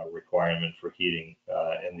requirement for heating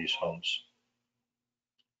in these homes.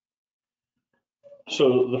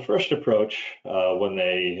 So the first approach, when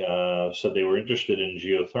they said they were interested in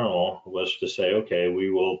geothermal, was to say, okay,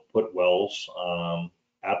 we will put wells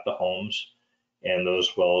at the homes, and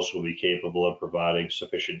those wells will be capable of providing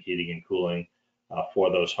sufficient heating and cooling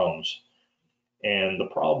for those homes. And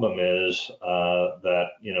the problem is that,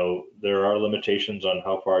 there are limitations on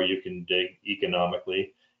how far you can dig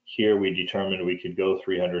economically. Here we determined we could go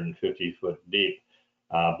 350 foot deep,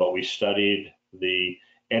 but we studied the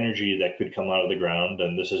energy that could come out of the ground,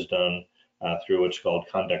 and this is done through what's called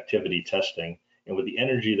conductivity testing. And with the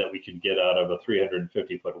energy that we could get out of a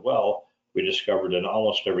 350 foot well, we discovered in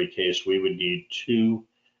almost every case we would need 2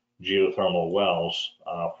 geothermal wells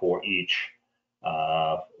for each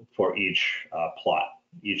plot,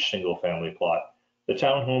 each single family plot. The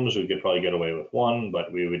townhomes, we could probably get away with 1,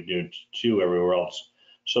 but we would do 2 everywhere else.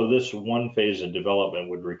 So this one phase of development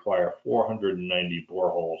would require 490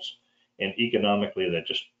 boreholes, and economically that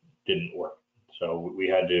just didn't work. So we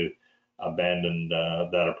had to abandon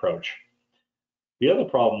that approach. The other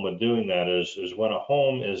problem with doing that is when a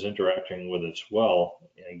home is interacting with its well,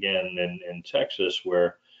 again in Texas,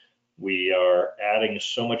 where we are adding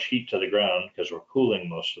so much heat to the ground because we're cooling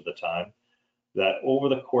most of the time, that over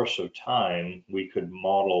the course of time, we could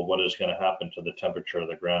model what is going to happen to the temperature of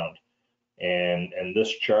the ground. And this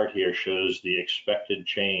chart here shows the expected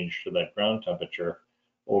change to that ground temperature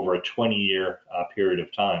over a 20-year period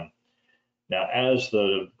of time. Now, as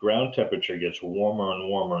the ground temperature gets warmer and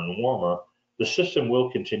warmer and warmer, the system will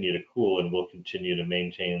continue to cool and will continue to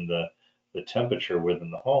maintain the temperature within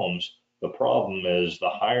the homes. The problem is the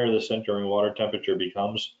higher the centering water temperature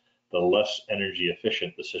becomes, the less energy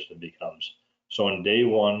efficient the system becomes. So on day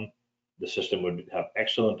 1, the system would have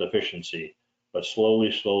excellent efficiency, but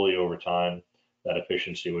slowly over time, that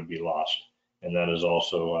efficiency would be lost. And that is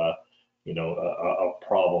also a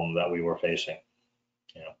problem that we were facing.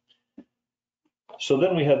 So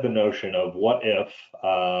then we had the notion of what if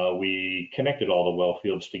we connected all the well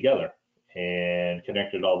fields together and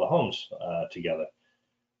connected all the homes together.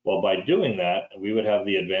 Well, by doing that, we would have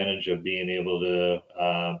the advantage of being able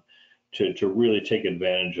to to really take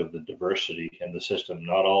advantage of the diversity in the system.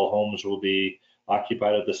 Not all homes will be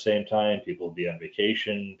occupied at the same time. People will be on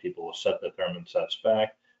vacation. People will set the thermostats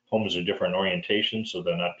back. Homes are different orientations, so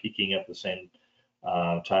they're not peaking at the same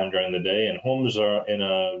time during the day. And homes are in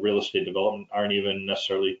a real estate development aren't even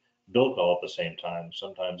necessarily built all at the same time.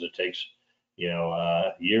 Sometimes it takes,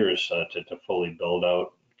 years to fully build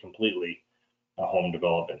out completely a home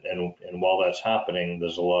development. And while that's happening,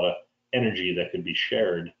 there's a lot of energy that could be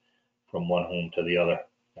shared from one home to the other.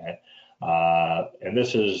 Okay? And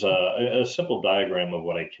this is a simple diagram of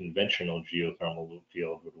what a conventional geothermal loop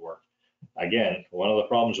field would work. Again, one of the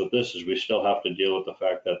problems with this is we still have to deal with the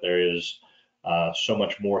fact that there is so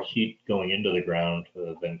much more heat going into the ground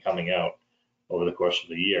than coming out over the course of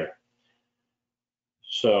the year.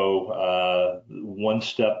 So one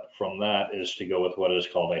step from that is to go with what is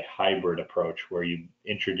called a hybrid approach, where you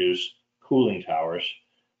introduce cooling towers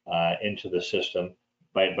into the system.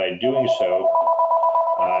 By doing so,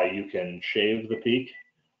 you can shave the peak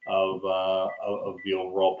of the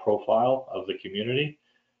overall profile of the community,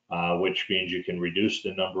 which means you can reduce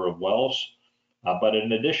the number of wells. But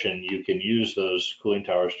in addition, you can use those cooling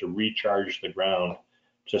towers to recharge the ground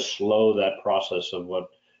to slow that process of what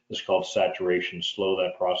is called saturation, slow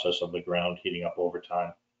that process of the ground heating up over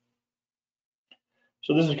time.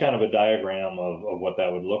 So this is kind of a diagram of what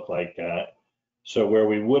that would look like. So where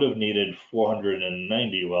we would have needed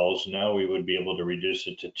 490 wells, now we would be able to reduce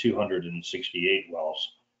it to 268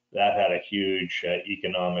 wells. That had a huge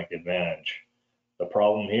economic advantage. The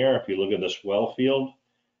problem here, if you look at this well field,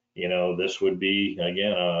 this would be,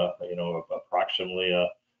 again, approximately a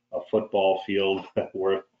football field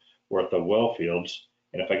worth of well fields.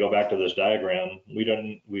 And if I go back to this diagram, we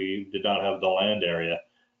did not have the land area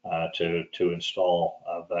to install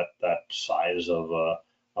that size of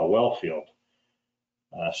a well field.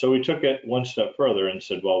 So we took it one step further and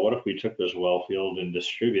said, well, what if we took this well field and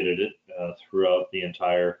distributed it throughout the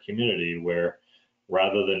entire community, where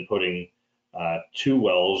rather than putting 2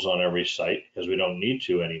 wells on every site, because we don't need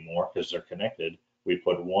to anymore because they're connected, we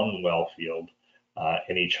put 1 well field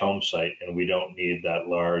in each home site, and we don't need that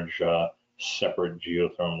large separate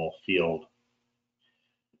geothermal field.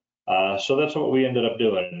 So that's what we ended up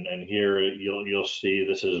doing. And here you'll see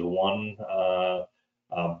this is one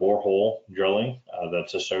borehole drilling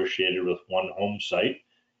that's associated with one home site.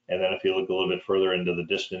 And then if you look a little bit further into the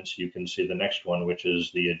distance, you can see the next one, which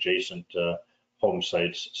is the adjacent home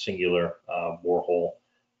site's singular borehole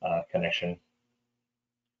connection.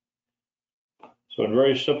 So in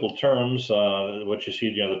very simple terms, what you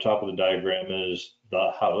see near the top of the diagram is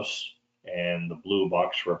the house, and the blue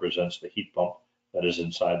box represents the heat pump that is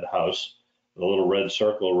inside the house. The little red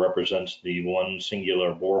circle represents the one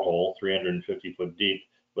singular borehole, 350 foot deep,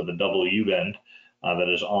 with a double U-bend that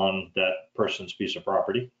is on that person's piece of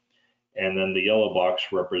property. And then the yellow box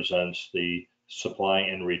represents the supply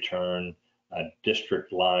and return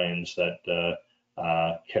district lines that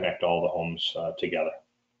connect all the homes together.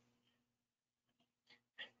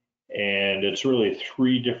 And it's really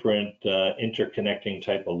 3 different interconnecting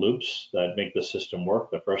type of loops that make the system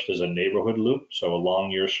work. The first is a neighborhood loop. So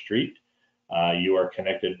along your street, you are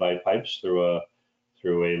connected by pipes through a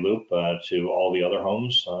loop to all the other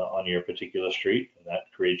homes on your particular street, and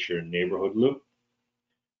that creates your neighborhood loop.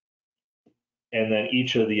 And then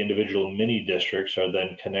each of the individual mini districts are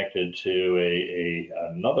then connected to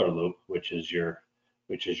another loop, which is your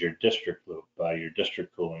district loop, your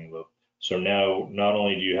district cooling loop. So now not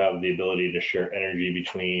only do you have the ability to share energy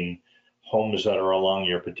between homes that are along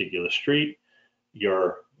your particular street,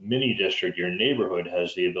 your mini district, your neighborhood,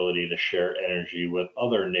 has the ability to share energy with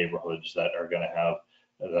other neighborhoods that are going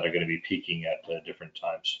to be peaking at different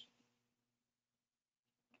times.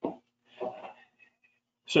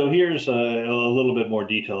 So here's a little bit more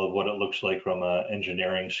detail of what it looks like from an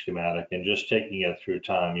engineering schematic, and just taking it through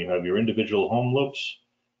time. You have your individual home loops,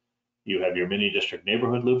 you have your mini district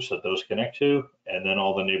neighborhood loops that those connect to, and then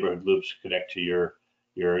all the neighborhood loops connect to your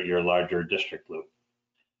larger district loop.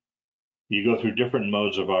 You go through different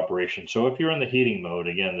modes of operation. So if you're in the heating mode,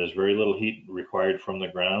 again, there's very little heat required from the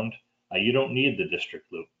ground. You don't need the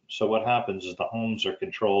district loop. So what happens is the homes are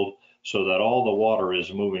controlled so that all the water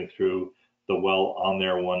is moving through the well on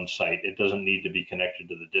their one site. It doesn't need to be connected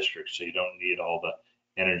to the district, so you don't need all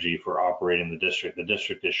the energy for operating the district. The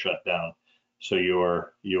district is shut down, so you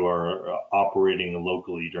are operating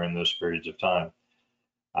locally during those periods of time.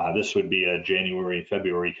 This would be a January,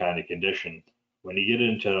 February kind of condition. When you get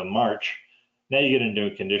into March, now you get into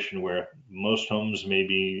a condition where most homes may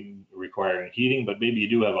be requiring heating, but maybe you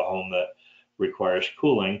do have a home that requires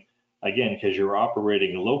cooling. Again, because you're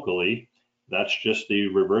operating locally, that's just the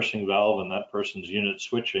reversing valve and that person's unit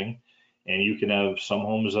switching. And you can have some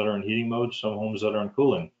homes that are in heating mode, some homes that are in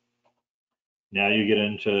cooling. Now you get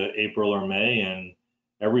into April or May, and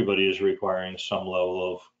everybody is requiring some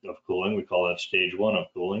level of cooling. We call that stage one of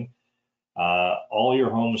cooling. All your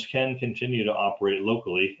homes can continue to operate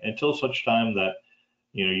locally until such time that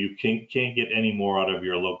you can't get any more out of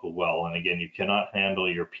your local well. And again, you cannot handle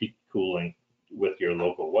your peak cooling with your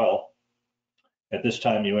local well. At this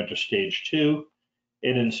time, you enter stage two,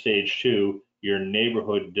 and in stage two, your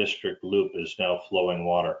neighborhood district loop is now flowing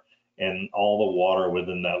water, and all the water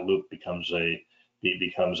within that loop becomes a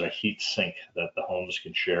heat sink that the homes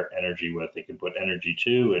can share energy with. They can put energy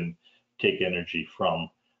to and take energy from,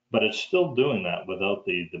 but it's still doing that without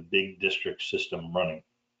the big district system running.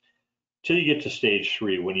 Till you get to stage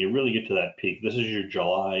three, when you really get to that peak, this is your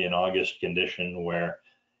July and August condition where,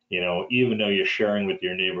 even though you're sharing with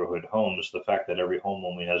your neighborhood homes, the fact that every home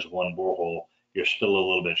only has one borehole, you're still a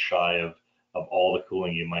little bit shy of all the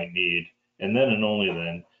cooling you might need. And then and only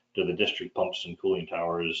then do the district pumps and cooling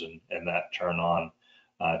towers and that turn on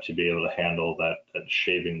to be able to handle that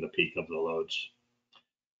shaving the peak of the loads.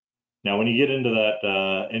 Now, when you get into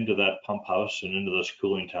that pump house and into those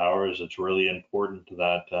cooling towers, it's really important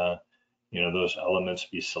that those elements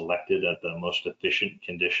be selected at the most efficient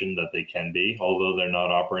condition that they can be. Although they're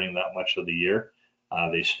not operating that much of the year,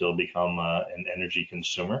 they still become an energy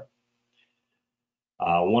consumer.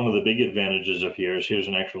 One of the big advantages of here's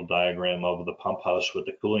an actual diagram of the pump house with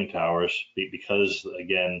the cooling towers, because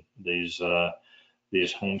again, these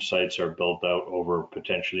home sites are built out over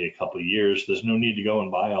potentially a couple of years. There's no need to go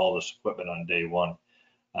and buy all this equipment on day one.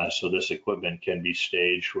 So this equipment can be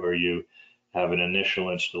staged where you have an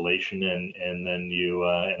initial installation and then you,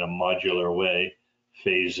 in a modular way,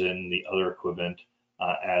 phase in the other equipment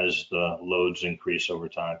as the loads increase over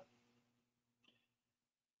time.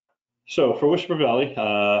 So for Whisper Valley,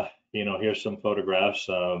 here's some photographs.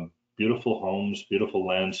 Beautiful homes, beautiful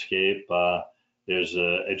landscape. There's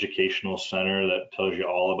an educational center that tells you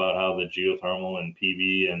all about how the geothermal and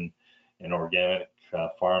PV and organic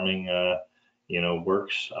farming,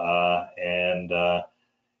 works.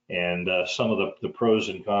 And some of the pros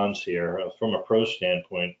and cons here. From a pro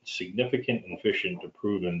standpoint, significant and efficient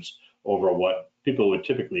improvements over what people would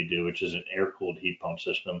typically do, which is an air-cooled heat pump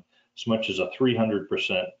system, as much as a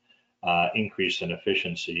 300% increase in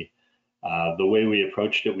efficiency. The way we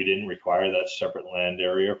approached it, we didn't require that separate land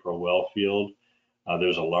area for a well field.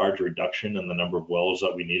 There's a large reduction in the number of wells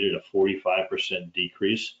that we needed, a 45%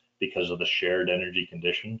 decrease because of the shared energy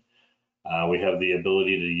condition. We have the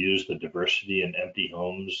ability to use the diversity in empty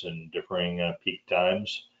homes and differing peak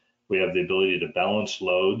times. We have the ability to balance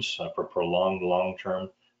loads for prolonged long-term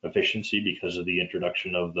efficiency because of the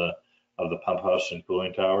introduction of the pump house and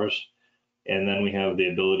cooling towers. And then we have the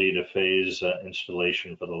ability to phase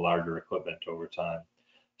installation for the larger equipment over time.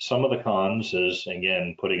 Some of the cons is,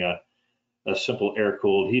 again, putting a simple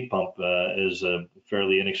air-cooled heat pump is a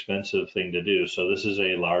fairly inexpensive thing to do. So this is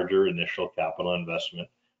a larger initial capital investment.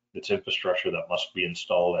 It's infrastructure that must be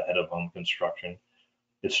installed ahead of home construction.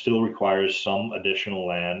 It still requires some additional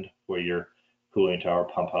land for your cooling tower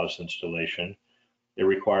pump house installation. It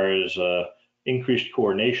requires increased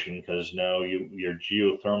coordination because now your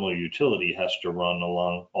geothermal utility has to run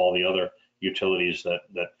along all the other utilities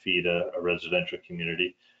that feed a residential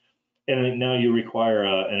community. And now you require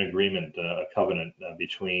an agreement, a covenant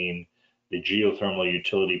between the geothermal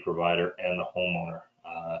utility provider and the homeowner.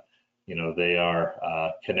 They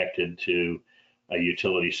are connected to a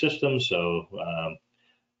utility system, so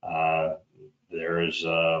there is,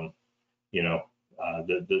 there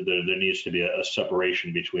needs to be a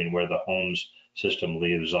separation between where the home's system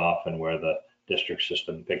leaves off and where the district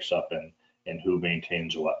system picks up and who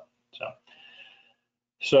maintains what.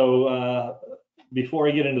 So before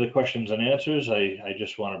I get into the questions and answers, I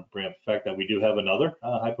just want to bring up the fact that we do have another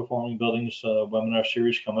high performing buildings webinar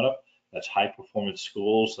series coming up. That's high performance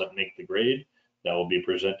schools that make the grade. That will be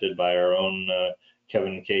presented by our own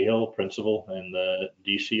Kevin Cahill, principal in the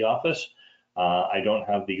DC office. I don't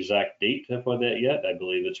have the exact date for that yet. I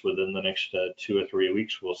believe it's within the next 2 or 3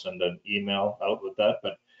 weeks. We'll send an email out with that,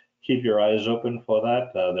 but keep your eyes open for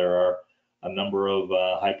that. There are a number of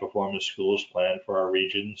high performance schools planned for our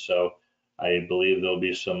region. So I believe there'll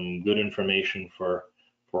be some good information for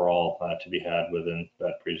all to be had within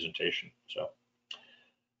that presentation.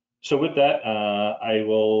 So with that, I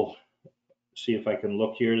will see if I can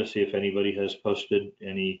look here to see if anybody has posted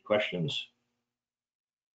any questions.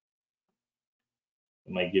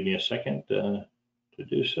 It might give me a second to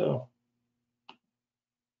do so.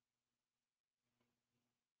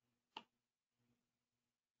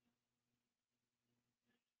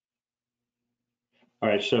 All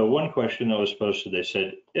right, so one question that was posted, they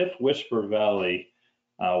said, if Whisper Valley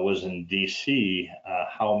was in DC,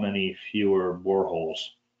 how many fewer boreholes?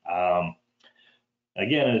 Um,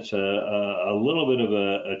 Again, it's a little bit of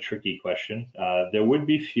a tricky question. There would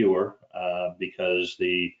be fewer because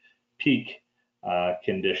the peak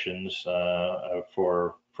conditions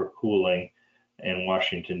for cooling in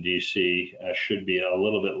Washington, D.C. Should be a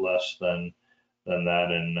little bit less than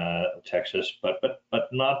that in Texas, but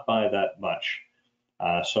not by that much.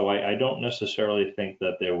 So I don't necessarily think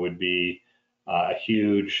that there would be a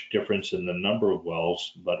huge difference in the number of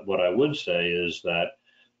wells, but what I would say is that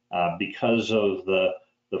because of the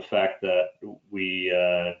fact that we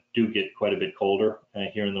do get quite a bit colder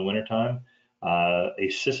here in the wintertime, a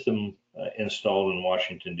system installed in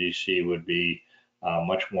Washington, D.C. would be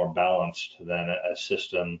much more balanced than a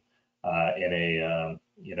system in a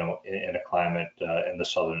in a climate in the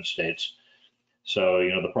southern states. So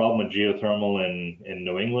the problem with geothermal in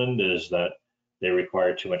New England is that they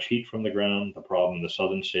require too much heat from the ground. The problem in the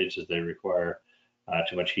southern states is they require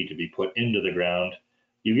too much heat to be put into the ground.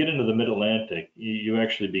 You get into the mid-Atlantic, you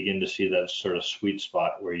actually begin to see that sort of sweet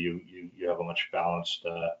spot where you have a much balanced,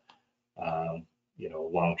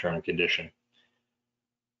 long-term condition.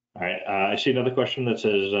 All right, I see another question that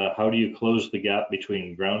says, how do you close the gap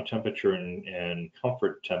between ground temperature and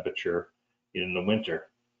comfort temperature in the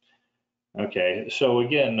winter? Okay, so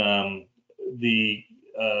again,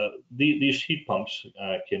 these heat pumps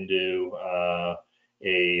can do a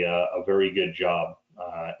very good job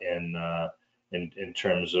in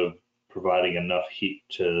terms of providing enough heat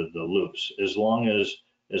to the loops, as long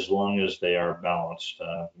as they are balanced,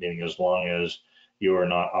 meaning as long as you are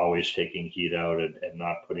not always taking heat out and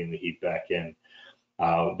not putting the heat back in.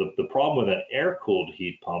 The problem with an air-cooled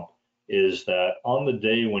heat pump is that on the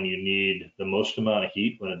day when you need the most amount of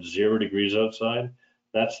heat, when it's 0 degrees outside,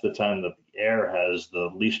 that's the time that the air has the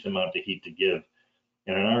least amount of heat to give.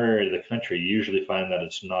 And in our area of the country, you usually find that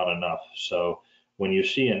it's not enough. So when you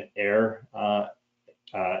see an air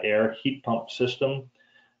heat pump system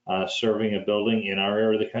serving a building in our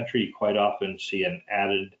area of the country, you quite often see an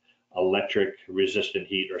added electric resistant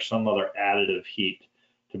heat or some other additive heat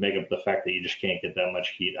to make up the fact that you just can't get that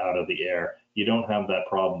much heat out of the air. You don't have that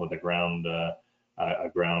problem with a ground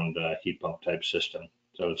heat pump type system.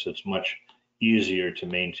 So it's much easier to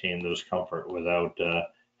maintain those comfort without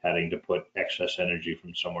having to put excess energy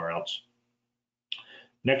from somewhere else.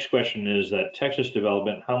 Next question is that Texas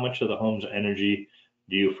development, how much of the home's energy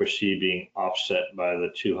do you foresee being offset by the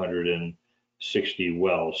 260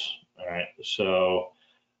 wells? All right, so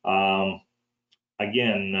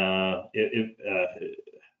again,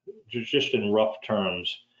 just in rough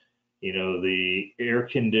terms, the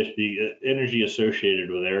energy associated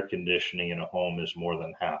with air conditioning in a home is more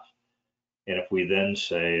than half. And if we then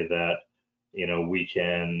say that, we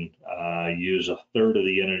can use a third of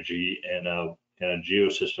the energy in a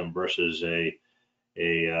geosystem versus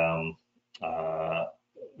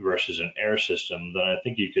versus an air system, then I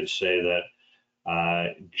think you could say that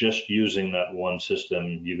just using that one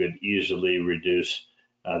system, you could easily reduce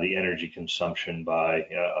the energy consumption by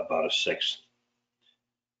about a sixth.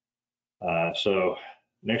 So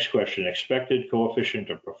next question, expected coefficient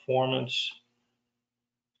of performance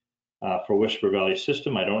for Whisper Valley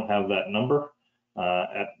system. I don't have that number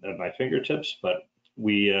at my fingertips, but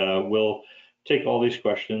we will take all these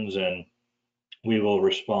questions and we will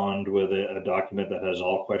respond with a document that has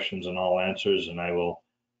all questions and all answers, and I will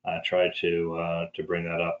try to bring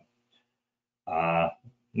that up.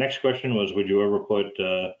 Next question was, would you ever put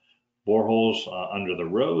boreholes under the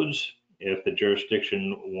roads if the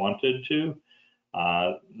jurisdiction wanted to?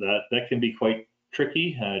 That can be quite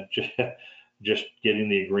tricky. Just getting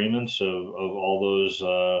the agreements of all those.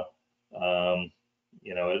 I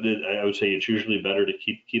would say it's usually better to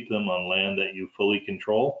keep them on land that you fully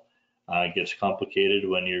control. It gets complicated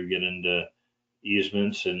when you get into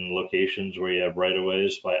easements and locations where you have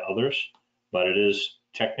right-of-ways by others, but it is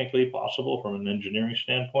technically possible from an engineering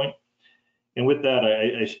standpoint. And with that,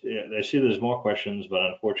 I see there's more questions, but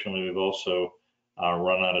unfortunately we've also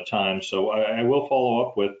run out of time. So I will follow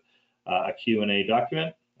up with a Q&A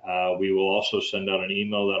document. We will also send out an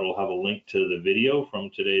email that will have a link to the video from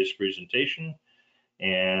today's presentation.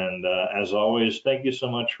 And as always, thank you so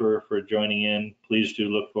much for joining in. Please do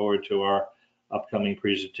look forward to our upcoming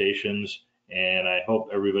presentations, and I hope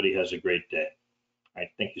everybody has a great day. All right,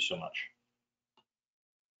 thank you so much.